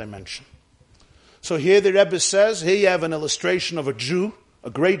Kislev, as I mentioned. So here the Rebbe says, here you have an illustration of a Jew, a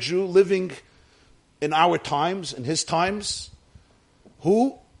great Jew living in our times, in his times,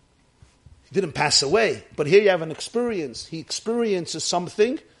 who didn't pass away. But here you have an experience. He experiences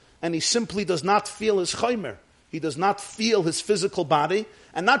something, and he simply does not feel his chaymer. He does not feel his physical body,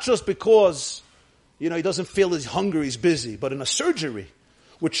 and not just because, he doesn't feel his hunger, he's busy, but in a surgery,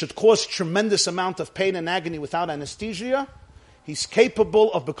 which should cause tremendous amount of pain and agony without anesthesia, he's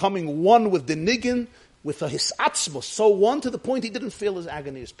capable of becoming one with the niggin, with a hisatzmos, so one to the point he didn't feel his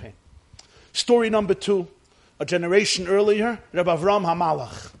agony, his pain. Story number 2, a generation earlier, Reb Avram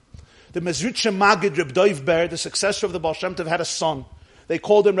HaMalach. The Mezritcher Magid Reb Dov Ber, the successor of the Baal Shem Tov, had a son. They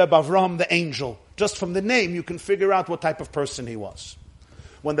called him Reb Avram the Angel. Just from the name, you can figure out what type of person he was.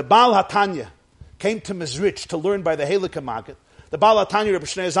 When the Baal HaTanya came to Mezritch to learn by the Halakha Magid, the Baal HaTanya, Reb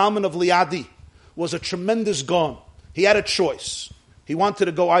Shnei Zalman of Liadi, was a tremendous gon. He had a choice. He wanted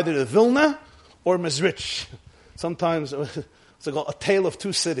to go either to Vilna or Mezritch. Sometimes it's like a tale of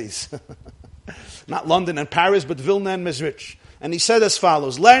two cities. Not London and Paris, but Vilna and Mezritch. And he said as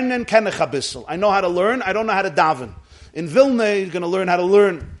follows, Lernen kenech habissel. I know how to learn, I don't know how to daven. In Vilna, you're going to learn how to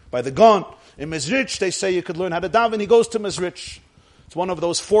learn by the gon. In Mezritch, they say you could learn how to daven. He goes to Mezritch. It's one of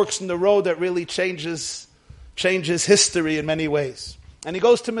those forks in the road that really changes history in many ways. And he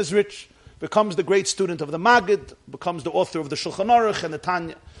goes to Mezritch, becomes the great student of the Magid, becomes the author of the Shulchan Aruch and the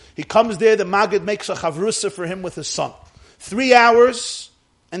Tanya. He comes there, the Magid makes a chavrusa for him with his son. 3 hours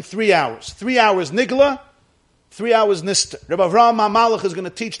and 3 hours. 3 hours Nigla, 3 hours Nister. Reb Avram HaMalach is going to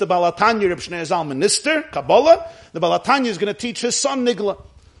teach the Baal HaTanya, Reb Shnei Zalman, Nister, Kabbalah. The Baal HaTanya is going to teach his son Nigla.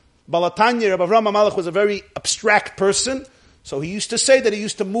 Baal HaTanya, Reb Avram HaMalach, was a very abstract person, so he used to say that he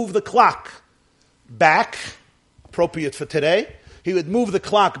used to move the clock back, appropriate for today. He would move the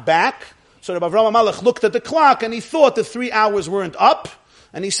clock back. So Reb Avram HaMalach looked at the clock and he thought the 3 hours weren't up.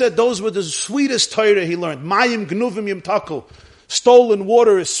 And he said those were the sweetest Torah he learned. Mayim gnuvim yimtaku. Stolen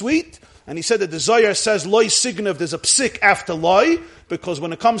water is sweet. And he said that the Zohar says loy signav, there's a psik after loy, because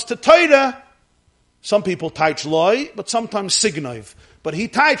when it comes to Torah, some people teach loy, but sometimes signav. But he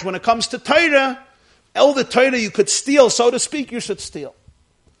teach when it comes to Torah, all the Torah you could steal, so to speak, you should steal.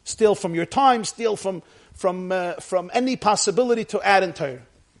 Steal from your time, steal from any possibility to add in Torah.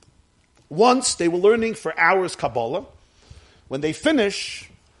 Once they were learning for hours Kabbalah. When they finish,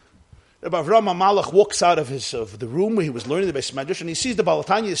 Reb Avram HaMalach walks out of the room where he was learning the Beis Medrash, and he sees the Baal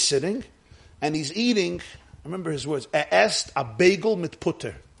HaTanya sitting, and he's eating, remember his words, est a bagel mit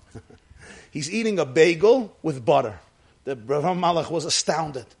putter. He's eating a bagel with butter. The Reb Avram HaMalach was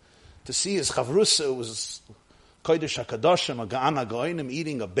astounded to see his chavrusa. It was Kodesh HaKadoshim, a Ga'an HaGoinim,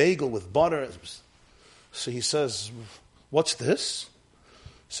 eating a bagel with butter. So he says, what's this?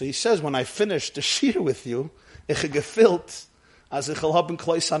 So he says, when I finish the shir with you, ich gefilt, as ich haben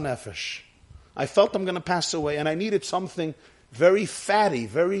klois hanefesh. I felt I'm going to pass away, and I needed something very fatty,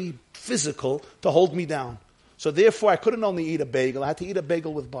 very physical to hold me down. So therefore, I couldn't only eat a bagel, I had to eat a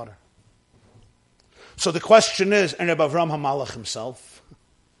bagel with butter. So the question is, and Reb Avram HaMalach himself,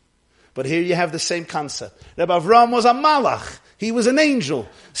 but here you have the same concept. Reb Avram was a malach. He was an angel.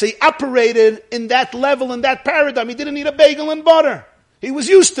 So he operated in that level, in that paradigm. He didn't eat a bagel and butter. He was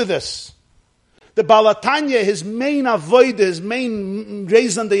used to this. The Baal HaTanya, his main avodah, his main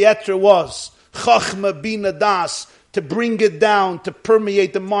reason d'yetra was chachma bina das, to bring it down, to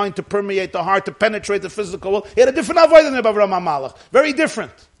permeate the mind, to permeate the heart, to penetrate the physical world. He had a different avodah than Reb Avram HaMalach. Very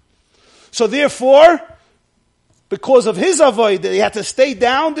different. So therefore, because of his avodah, he had to stay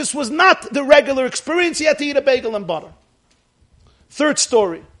down. This was not the regular experience. He had to eat a bagel and butter. Third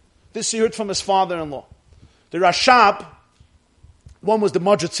story. This he heard from his father-in-law. The Rashab, one was the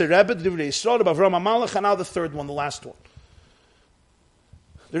Modritzer Rebbe, the Divrei Yisrael, the Avram HaMalach, and now the third one, the last one.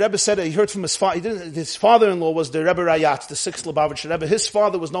 The Rebbe said that he heard from his father. His father-in-law was the Rebbe Rayatz, the sixth Lubavitcher Rebbe. His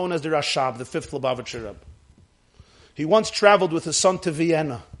father was known as the Rashab, the fifth Lubavitcher Rebbe. He once traveled with his son to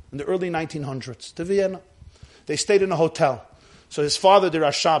Vienna in the early 1900s. To Vienna. They stayed in a hotel. So his father, the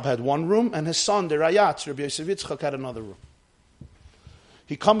Rashab, had one room, and his son, the Rayatz, Rabbi Yosef Yitzchak, had another room.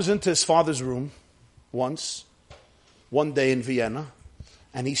 He comes into his father's room one day in Vienna,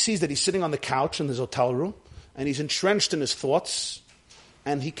 and he sees that he's sitting on the couch in his hotel room, and he's entrenched in his thoughts,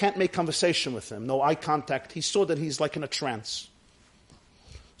 and he can't make conversation with him, no eye contact. He saw that he's like in a trance.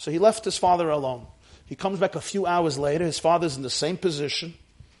 So he left his father alone. He comes back a few hours later, his father's in the same position,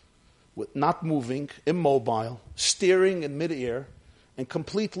 with not moving, immobile, staring in midair, and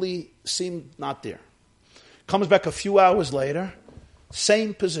completely seemed not there. Comes back a few hours later,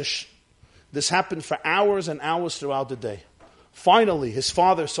 same position. This happened for hours and hours throughout the day. Finally, his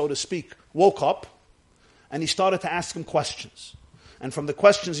father, so to speak, woke up, and he started to ask him questions. And from the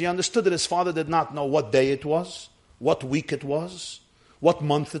questions, he understood that his father did not know what day it was, what week it was, what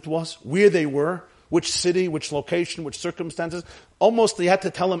month it was, where they were, which city, which location, which circumstances. Almost he had to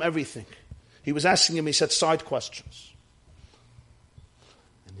tell him everything. He was asking him, he said, side questions.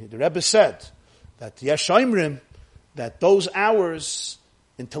 And the Rebbe said that Yesh Omrim, that those hours,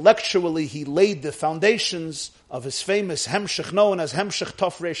 intellectually, he laid the foundations of his famous Hemshech, known as Hemshech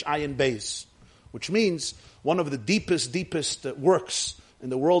Tov Reish Ayin Beis, which means one of the deepest works in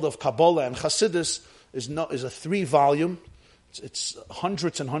the world of Kabbalah and Chassidus is a 3-volume. It's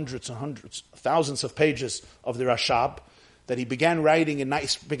hundreds and hundreds and hundreds, thousands of pages of the Rashab that he began saying in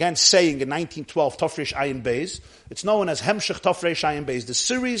 1912, Tov Reish Ayin Beis. It's known as Hemshech Tov Reish Ayin Beis, the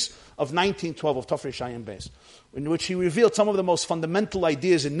series of 1912 of Tov Reish Ayin Beis, in which he revealed some of the most fundamental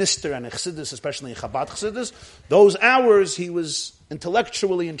ideas in Nister and Chassidus, especially in Chabad Chassidus. Those hours he was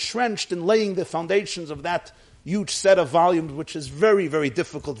intellectually entrenched in laying the foundations of that huge set of volumes, which is very, very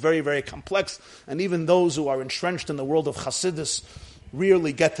difficult, very, very complex. And even those who are entrenched in the world of Chassidus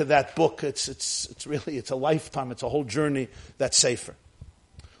rarely get to that book. It's a lifetime, it's a whole journey, that Sefer.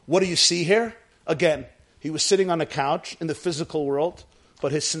 What do you see here? Again, he was sitting on a couch in the physical world,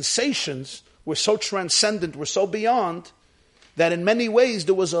 but his sensations were so transcendent, were so beyond, that in many ways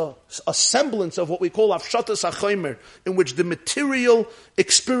there was a semblance of what we call Afshatas HaChomer, in which the material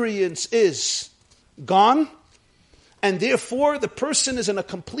experience is gone, and therefore the person is in a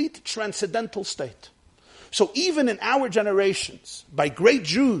complete transcendental state. So even in our generations, by great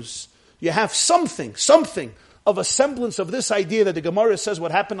Jews, you have something of a semblance of this idea that the Gemara says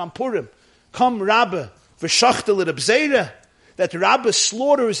what happened on Purim. Come Rabbah, v'shachtel Reb Zera, that Rabbah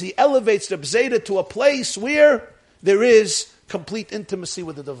slaughters, he elevates Reb Zera to a place where there is complete intimacy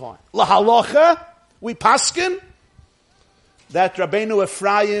with the divine. Lahalacha, we paskin, that Rabbeinu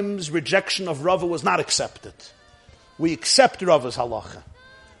Ephraim's rejection of Rava was not accepted. We accept Rava's halacha,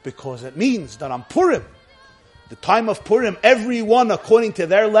 because it means that on Purim, the time of Purim, everyone according to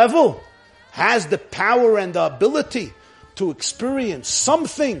their level has the power and the ability to experience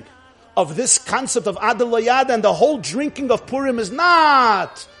something of this concept of Adalayad, and the whole drinking of Purim is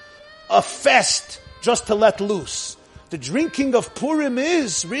not a fest just to let loose. The drinking of Purim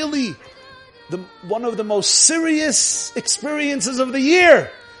is really one of the most serious experiences of the year.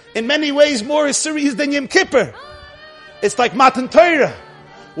 In many ways more serious than Yom Kippur. It's like Matan Torah,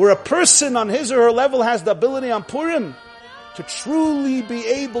 where a person on his or her level has the ability on Purim to truly be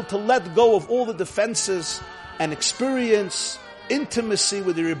able to let go of all the defenses and experience intimacy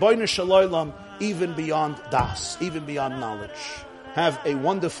with the Ribbono Shel Olam, even beyond das, even beyond knowledge. Have a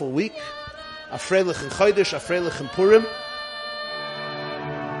wonderful week. A freilichen Chodesh, a freilichen Purim.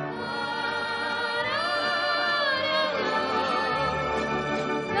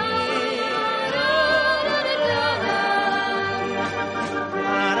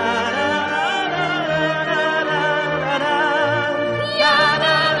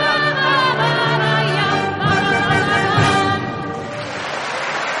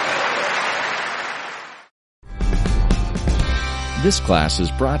 This class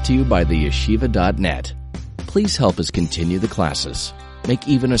is brought to you by theyeshiva.net. Please help us continue the classes. Make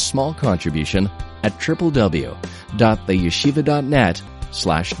even a small contribution at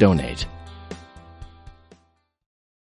www.theyeshiva.net/donate.